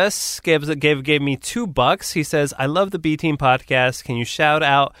Lucas gave me $2. He says, I love the B Team podcast. Can you shout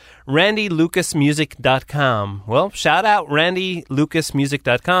out randylucasmusic.com? Well, shout out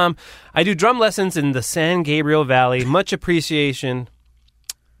randylucasmusic.com. I do drum lessons in the San Gabriel Valley. Much appreciation.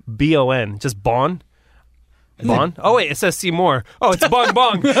 BON. Just Bon? Bon? Oh, wait, it says Seymour. Oh, it's Bong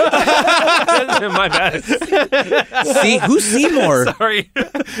Bong. My bad. See, who's Seymour? Sorry.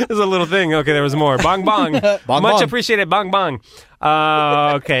 There's a little thing. Okay, there was more. Bong Bong. Bong Much Bong. appreciated. Bong Bong.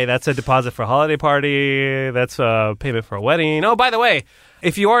 Okay, that's a deposit for a holiday party. That's a payment for a wedding. Oh, by the way,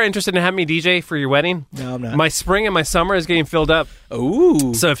 if you are interested in having me DJ for your wedding, no, I'm not. My spring and my summer is getting filled up.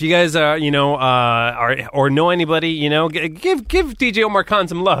 Ooh! So if you guys are know anybody, give DJ Omar Khan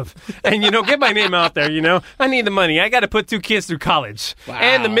some love, and get my name out there. I need the money. I got to put 2 kids through college,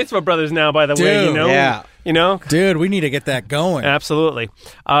 and the Mitzvah brothers now. By the way, yeah. Dude, we need to get that going. Absolutely.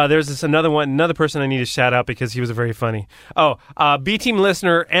 There's another person I need to shout out because he was very funny. B Team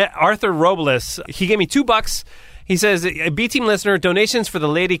listener Arthur Robles. He gave me $2. He says, B Team listener, donations for the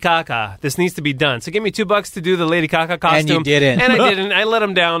Lady Kaka. This needs to be done. So give me $2 to do the Lady Kaka costume. And you didn't. And I didn't. I let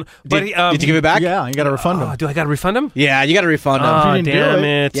him down. But did you give it back? Yeah, you got to refund him. Do I got to refund him? Yeah, you got to refund him. Oh, damn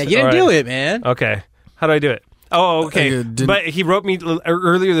it. Yeah, you didn't do it, man. Okay. How do I do it? Oh, okay. But he wrote me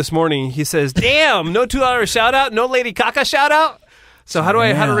earlier this morning. He says, damn, no $2 shout out, no Lady Kaka shout out. So how do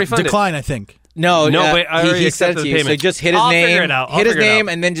I refund it? Decline, I think. No, but I already he said accepted it to the you. payment. So just hit his I'll name, figure it out. hit his name,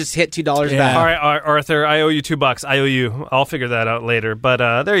 and then just hit $2 back. All right, Arthur, I owe you $2. I owe you. I'll figure that out later.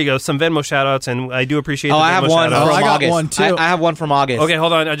 But there you go. Some Venmo shout-outs, and I do appreciate the Venmo I have one shout-outs. from I got August. one, too. I have one from August. Okay,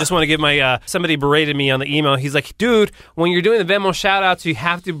 hold on. I just want to give my somebody berated me on the email. He's like, dude, when you're doing the Venmo shout-outs, you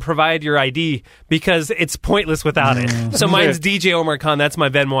have to provide your ID because it's pointless without it. So mine's DJ Omar Khan. That's my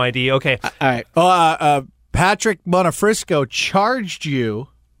Venmo ID. Okay. All right. Patrick Bonafrisco charged you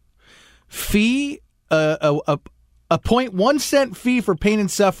fee a 0.1 cent fee for pain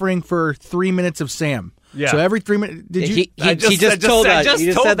and suffering for 3 minutes of Sam. Yeah. So every 3 minutes, did you? He just told that. He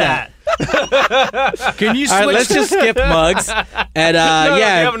just said that. Can you switch? All right, let's just skip Mugs. And No,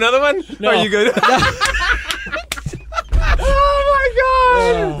 yeah, do you have another one? No. Are you good? Oh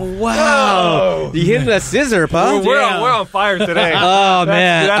my god! wow, you hit that scissor, huh? We're on fire today. Oh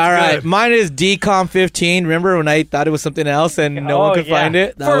man! That's All right, good. mine is DCOM15. Remember when I thought it was something else and no one could find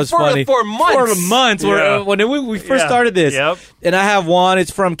it? That was funny. For months. For months. Yeah. When we first started this. Yep. And I have one.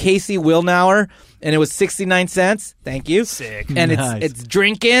 It's from Casey Wilnauer, and it was 69 cents. Thank you. Sick. And Nice. it's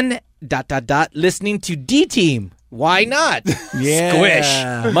drinking ... listening to D Team. Why not? Yeah.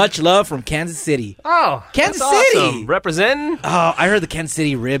 Squish. Much love from Kansas City. Oh, Kansas that's City. awesome. Representing. Oh, I heard the Kansas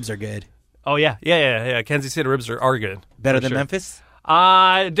City ribs are good. Oh yeah. Kansas City ribs are good. Better For than sure. Memphis?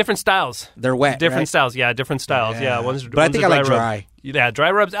 Different styles. They're wet, Different right? styles. Yeah, different styles. Yeah. One's, But I think I like dry. Rub. Yeah, dry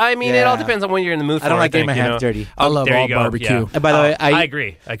rubs. I mean, it all depends on when you're in the mood for. I don't like getting think, my you hands know? dirty. I love there all you go. barbecue. Yeah. And by the way, I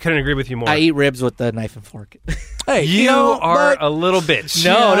agree. I couldn't agree with you more. I eat ribs with the knife and fork. Hey, You are a little bitch.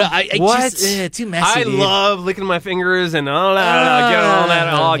 No, I What? just, too messy. I dude. love licking my fingers and all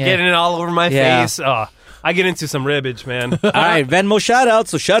that, getting it all over my Yeah. face. Oh, I get into some ribbage, man. All right, Venmo shout out.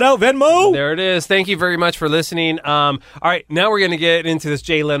 So shout out Venmo. There it is. Thank you very much for listening. All right, now we're going to get into this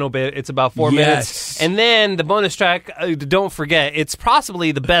Jay Leno bit. It's about 4 minutes. And then the bonus track, don't forget, it's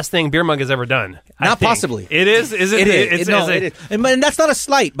possibly the best thing Beer Mug has ever done. I Not think. possibly. It is? Is it? It is. It is. And that's not a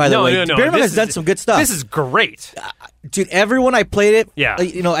slight, by the way. No. Beer Mug This has done is- some good stuff. This is great. Dude, everyone I played it, Yeah.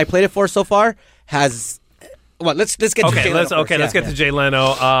 I played it for so far has. Well, let's get to Jay Leno Let's first. get to Jay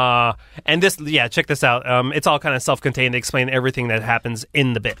Leno. And this, check this out. It's all kind of self-contained. They explain everything that happens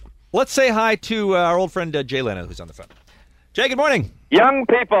in the bit. Let's say hi to our old friend Jay Leno, who's on the phone. Jay, good morning. Young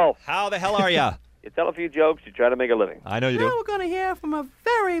people. How the hell are ya? You tell a few jokes, you try to make a living. I know you Now do. we're going to hear from a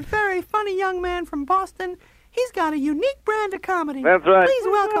very, very funny young man from Boston. He's got a unique brand of comedy. That's right. Please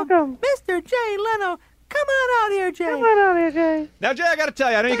welcome Mr. Jay Leno. Come on out here, Jay. Come on out here, Jay. Now, Jay, I got to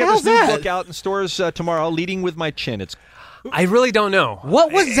tell you, I know you The got this new hell's that? book out in stores tomorrow, Leading with My Chin. It's I really don't know.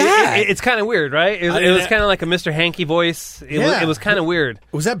 What was that? It's kind of weird, right? It was kind of like a Mr. Hanky voice. It was kind of weird.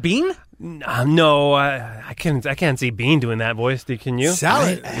 Was that Bean? No, I can't see Bean doing that voice. Can you?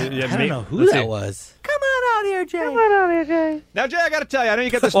 Salad. I don't know who that was. Come on out here, Jay. Come on out here, Jay. Now, Jay, I got to tell you, I know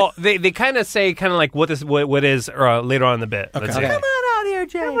you got this. Well, they kind of say like what is later on in the bit. Let's see. Come on out here,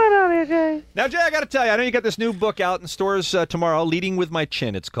 Jay. Come on out here, Jay. Now, Jay, I got to tell you, I know you got this new book out in stores tomorrow, Leading with My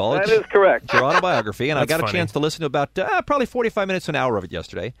Chin, it's called. That is correct. It's your autobiography, and I That's got a funny. chance to listen to about probably 45 minutes to an hour of it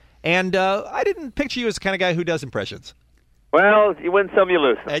yesterday. And I didn't picture you as the kind of guy who does impressions. Well, you win some, you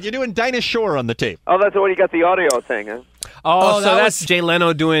lose some. And you're doing Dinah Shore on the tape. Oh, that's what you got the audio thing, huh? Oh, so that that's was- Jay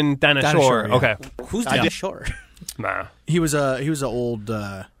Leno doing Dinah Dinah Shore. Shore, yeah. Okay. Who's Dinah Shore? Nah. He was an old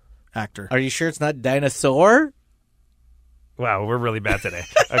actor. Are you sure it's not Dinosaur? Wow, we're really bad today.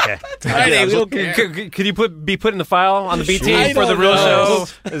 Okay. Friday, we don't care. Could you be put in the file on the B I team for the don't real know.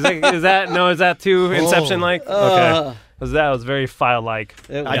 show? Is that too Inception like? Okay. That was very file like.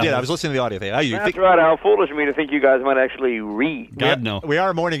 I did. I was listening to the audio thing. That's right. How foolish of me to think you guys might actually read. God, no. We are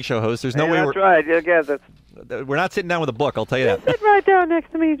a morning show host. There's no way That's right. Yeah, I guess that's... we're not sitting down with a book, I'll tell you that. Sit right down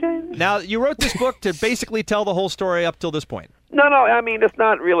next to me, Jay. Now, you wrote this book to basically tell the whole story up till this point. No, I mean, it's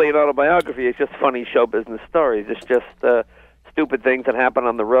not really an autobiography. It's just funny show business stories. It's just stupid things that happen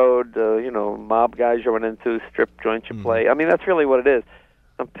on the road, mob guys you run into, strip joints you play. I mean, that's really what it is.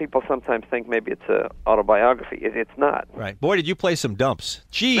 Some people sometimes think maybe it's an autobiography. It's not. Right. Boy, did you play some dumps.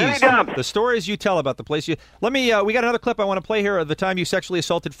 Jeez. Many dumps. The stories you tell about the place. Let me, we got another clip I want to play here of the time you sexually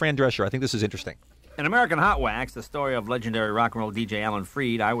assaulted Fran Drescher. I think this is interesting. In American Hot Wax, the story of legendary rock and roll DJ Alan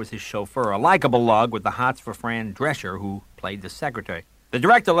Freed, I was his chauffeur, a likable lug with the hots for Fran Drescher, who played the secretary. The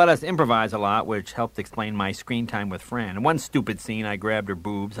director let us improvise a lot, which helped explain my screen time with Fran. In one stupid scene, I grabbed her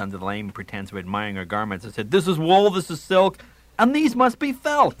boobs under the lame pretense of admiring her garments. I said, "This is wool, this is silk, and these must be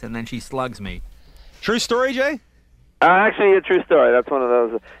felt." And then she slugs me. True story, Jay? Actually, a true story. That's one of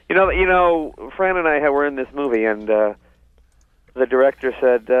those. Fran and I were in this movie, and the director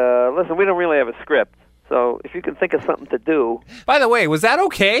said, "Listen, we don't really have a script, so if you can think of something to do." By the way, was that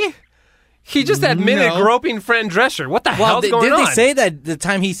okay? He just admitted groping Fran Drescher. What the hell's going on? Did they say that the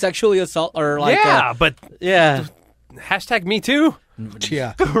time he sexually assaulted or like? Hashtag me too.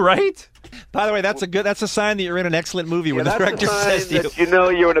 Yeah. Right? By the way, that's a sign that you're in an excellent movie where the director says to you, you know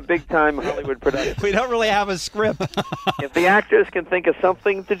you're in a big-time Hollywood production. we don't really have a script. If the actors can think of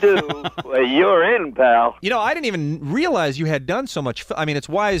something to do, well, you're in, pal. You know, I didn't even realize you had done so much. I mean, it's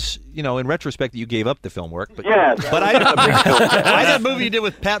wise, you know, in retrospect that you gave up the film work. But but I that movie you did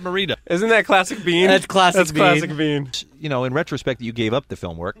with Pat Morita. Isn't that classic Bean? That's classic Bean. You know, in retrospect that you gave up the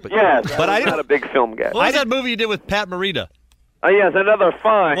film work. But but I'm not a big film guy. What was that movie you did with Pat Morita? Oh, yes, another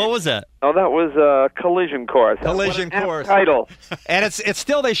fine. What was that? Oh, that was Collision Course. Collision Course title. And it's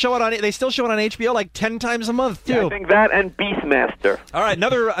still they still show it on HBO like 10 times a month too. Yeah, I think that and Beastmaster. All right,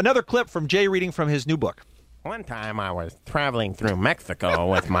 another clip from Jay reading from his new book. One time I was traveling through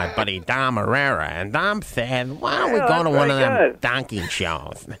Mexico with my buddy Dom Herrera, and Dom said, "Why don't we go to one of them donkey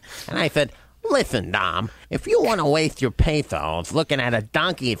shows?" And I said, "Listen, Dom, if you want to waste your pesos looking at a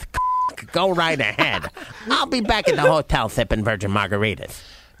donkey's go right ahead. I'll be back at the hotel sipping virgin margaritas."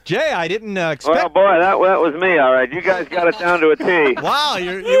 Jay, I didn't expect... Well, boy, that was me, all right. You guys got it down to a T. Wow,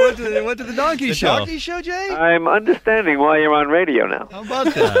 you went to the donkey show. Donkey show, Jay? I'm understanding why you're on radio now. How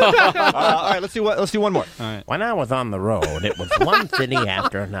about that? All right, let's do one more. All right. When I was on the road, it was one city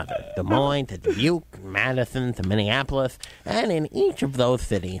after another. Des Moines to Dubuque, Madison to Minneapolis, and in each of those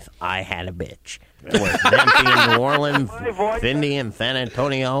cities, I had a bitch. There was Dempsey in New Orleans, Cindy in San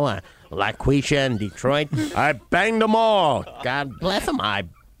Antonio, LaQuisha in Detroit. I banged them all. God bless them, I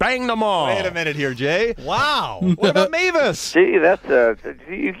banged them all. Wait a minute here, Jay. Wow. What about Mavis? Gee, that's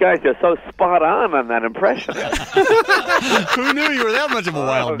you guys are so spot on that impression. Who knew you were that much of a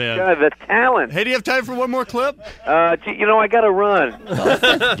wild man? God, the talent. Hey, do you have time for one more clip? Gee, you know, I got to run.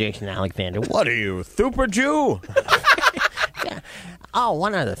 Jason Alexander, what are you, super Jew? Oh,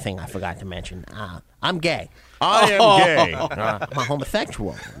 one other thing I forgot to mention. I'm gay. I am gay. I'm a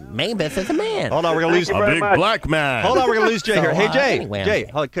homosexual. Mavis is a man. Hold on, we're going to lose a big black man. Hold on, we're going to lose Jay here. Hey, Jay. Anyway,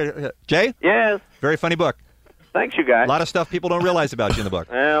 Jay? Yes? Very funny book. Thanks, you guys. A lot of stuff people don't realize about you in the book.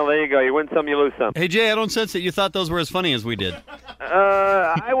 Well, there you go. You win some, you lose some. Hey, Jay, I don't sense that you thought those were as funny as we did.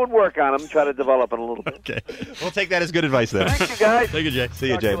 I would work on them, try to develop them a little bit. Okay. We'll take that as good advice then. Thank you, guys. Thank you, Jay. See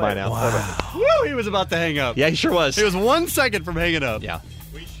you, Jay. Bye now. Wow. Woo, he was about to hang up. Yeah, he sure was. He was 1 second from hanging up. Yeah.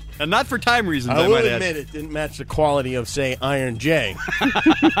 And not for time reasons, I I will might add. admit it didn't match the quality of, say, Iron J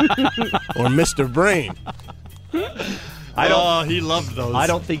or Mr. Brain. He loved those. I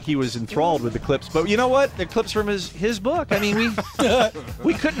don't think he was enthralled with the clips, but you know what? The clips from his book. I mean,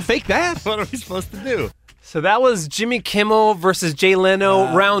 we couldn't fake that. What are we supposed to do? So that was Jimmy Kimmel versus Jay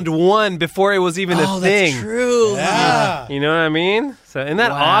Leno round one before it was even a thing. That's true. Yeah. You know what I mean? So isn't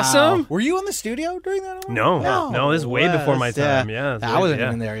that awesome? Were you in the studio during that? No, this is way before my time. Yeah, I wasn't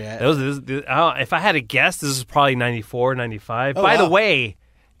even there yet. If I had to guess, this is probably 94, 95. Oh, By the wow. way,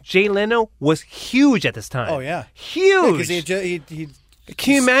 Jay Leno was huge at this time. Oh, yeah. Huge. Yeah, he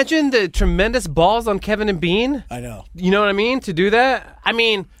Can you imagine the tremendous balls on Kevin and Bean? I know. You know what I mean? To do that? I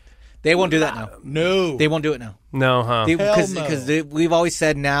mean... They won't do that now. No. They won't do it now. No, huh? Because we've always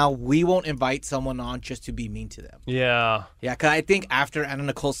said now we won't invite someone on just to be mean to them. Yeah. Yeah, because I think after Anna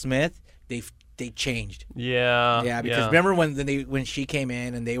Nicole Smith, they changed. Yeah. Yeah, because remember when she came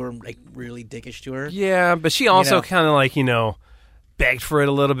in and they were like really dickish to her? Yeah, but she also kind of like, begged for it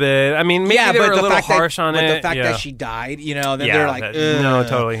a little bit. I mean, maybe they were a little harsh on it. But the fact that she died, then they're like, no,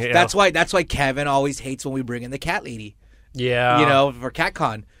 totally. Yeah. That's why Kevin always hates when we bring in the cat lady. Yeah. For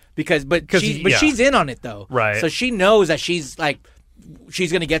CatCon. But she's in on it though, right? So she knows that she's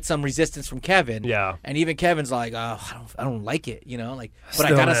gonna get some resistance from Kevin, And even Kevin's like, I don't like it, but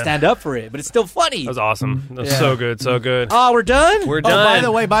I gotta stand up for it. But it's still funny. That was awesome. That was so good, so good. Oh, we're done. We're done.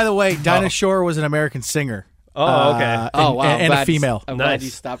 By the way, Dinah Shore was an American singer. Oh, okay. Wow, and a female. I'm glad you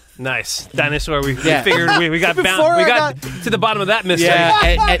stopped. Nice dinosaur. We figured we got to the bottom of that mystery.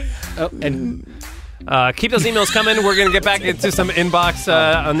 Yeah, and keep those emails coming. We're going to get back into some inbox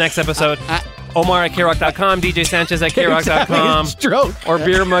on next episode. Omar at KROQ.com, DJ Sanchez at KROQ.com, or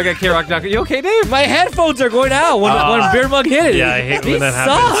Beer Mug at KROQ.com. You okay, Dave? My headphones are going out when Beer Mug hit it. Yeah, I hate when that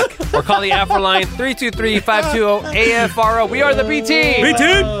happens. Or call the Afro line 323-520-AFRO. We are the B Team. B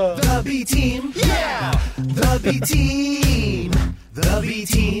Team. The B Team. Yeah. The B Team. The B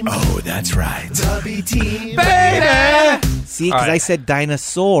Team. Oh, that's right. The B Team. Baby. See, because I said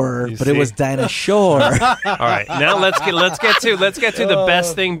dinosaur, but it was Dinah Shore. All right, now let's get to the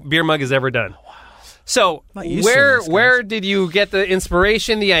best thing Beer Mug has ever done. So Not used to this, where did you get the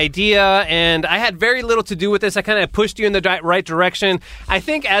inspiration, the idea? And I had very little to do with this. I kind of pushed you in the right direction. I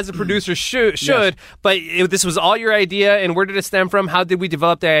think as a producer should, Yes. but this was all your idea. And where did it stem from? How did we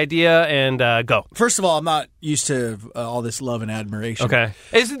develop the idea? And go. First of all, I'm not used to all this love and admiration. Okay,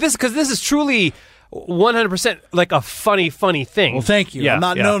 is this because this is truly 100% like a funny thing? Well, thank you. Yeah, I'm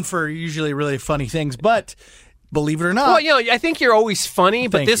not yeah. known for usually really funny things, but believe it or not, Well, I think you're always funny,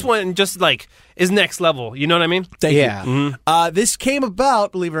 but Thank this you. one just like is next level. You know what I mean? Thank Yeah. you. This came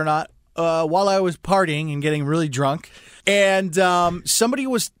about, believe it or not, while I was partying and getting really drunk, and somebody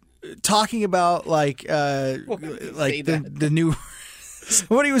was talking about like the new.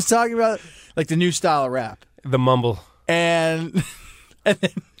 Somebody was talking about like the new style of rap, The mumble. and then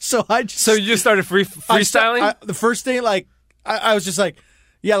so I just So you just started freestyling? the first thing, like I was just like,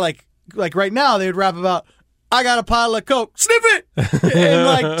 yeah, like right now they would rap about, I got a pile of coke, sniff it, and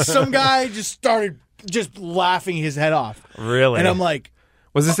like some guy just started just laughing his head off. Really? And I'm like,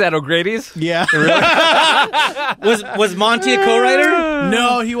 was this at O'Grady's? yeah. Was Monty a co-writer?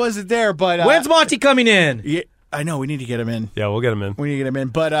 No, he wasn't there. But When's Monty coming in? Yeah, I know we need to get him in. Yeah, we'll get him in. We need to get him in.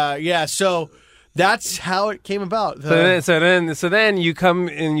 But yeah, so that's how it came about. So then you come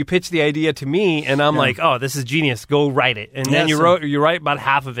and you pitch the idea to me, and I'm like, oh, this is genius. Go write it. And then you write about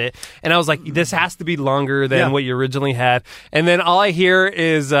half of it, and I was like, this has to be longer than what you originally had. And then all I hear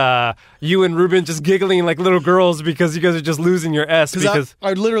is you and Ruben just giggling like little girls because you guys are just losing your S. Because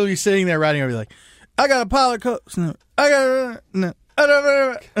I'd literally be sitting there writing, I'd be like, I got a pile of coke, I got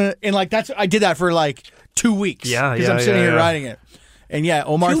and like I did that for like 2 weeks. Yeah, because I'm sitting here writing it. And yeah,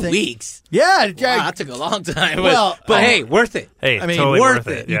 Omar 2 weeks. Yeah, Wow, that took a long time. Well, but hey, worth it. Hey, I mean, totally worth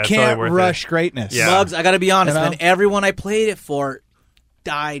it. You Yeah, can't totally worth rush it. greatness. Yeah. Muggs, I got to be honest, You know? man. Everyone I played it for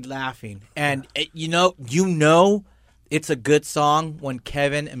died laughing. And you know it's a good song when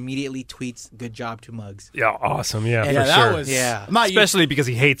Kevin immediately tweets "Good job" to Muggs. Yeah, awesome. Yeah, And for that sure. was Yeah. I'm not used- Especially because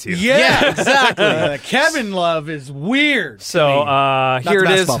he hates you. Yeah, exactly. Kevin love is weird. So here the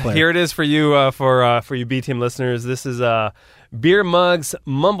it is. basketball player. Here it is for you for you B Team listeners. This is Beer Muggs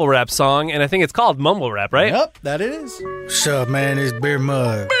mumble rap song, and I think it's called Mumble Rap, right? Yep, that it is. What's up, man? It's Beer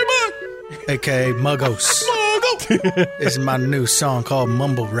Mug. Beer Mug. A.K.A. Muggos. This is my new song called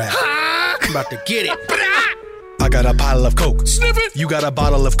Mumble Rap. I'm about to get it. I got a pile of coke. Sniff it. You got a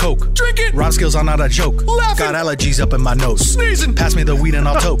bottle of coke. Drink it. Rhyme skills are not a joke. Laughing. Got allergies up in my nose. Sneezing. Pass me the weed and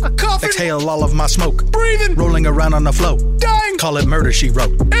I'll toke. Coughing. Exhale all of my smoke. Breathing. Rolling around on the floor. Dying. Call it murder, she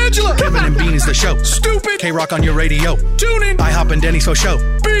wrote. Angela. Kevin and Bean is the show. Stupid. K-Rock on your radio. Tune in. IHOP and Denny's for show.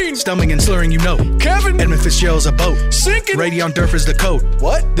 Bean. Stumbling and slurring, you know. Kevin. Edmund Fitzgerald's a boat. Sinking. Radion Durf is the code.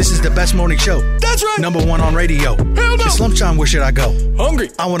 What? This is the best morning show. That's right. Number 1 on radio. Hell no. It's lunchtime, where should I go?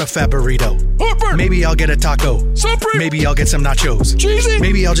 Hungry. I want a fat burrito. Heartburn. Maybe I'll get a taco. Supreme. Maybe I'll get some nachos. Cheesy.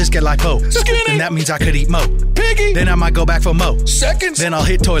 Maybe I'll just get lipo. Skinny. Then that means I could eat mo. Piggy. Then I might go back for mo. Seconds. Then I'll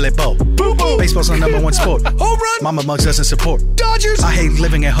hit toilet bowl. Boo boo. Baseball's the number 1 sport. Home run. Mama Muggs doesn't support. Dodgers. I hate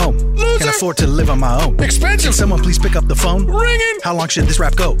living at home. Loser. Can afford to live on my own. Expensive. Can someone please pick up the phone? Ringing. How long should this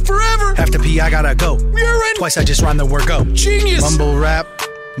rap go? Forever. Have to pee, I gotta go. Urine. Twice I just rhymed the word go. Genius. Mumble rap.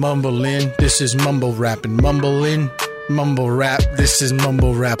 Mumble in. This is mumble rapping. Mumble in. Mumble rap, this is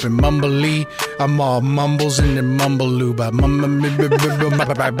mumble rapping, mumbly. I'm all mumbles and then mumble-loo.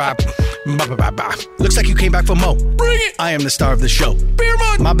 Looks like you came back for mo. Bring it! I am the star of the show. Beer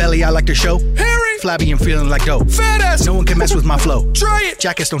mug! My belly, I like to show. Harry! Flabby and feeling like dough. Fat ass! No one can mess with my flow. Try it!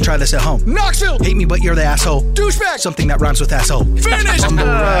 Jackass, don't try this at home. Knoxville! Hate me, but you're the asshole. Douchebag! Something that rhymes with asshole. Finish!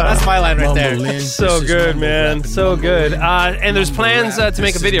 That's my line right there. So good, man. So good. And there's plans to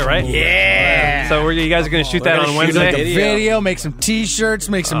make a video, right? Yeah. So you guys are going to shoot that on Make Wednesday? a video, make some t-shirts,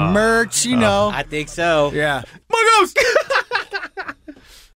 make some merch, you know. I think so. Yeah. Muggos!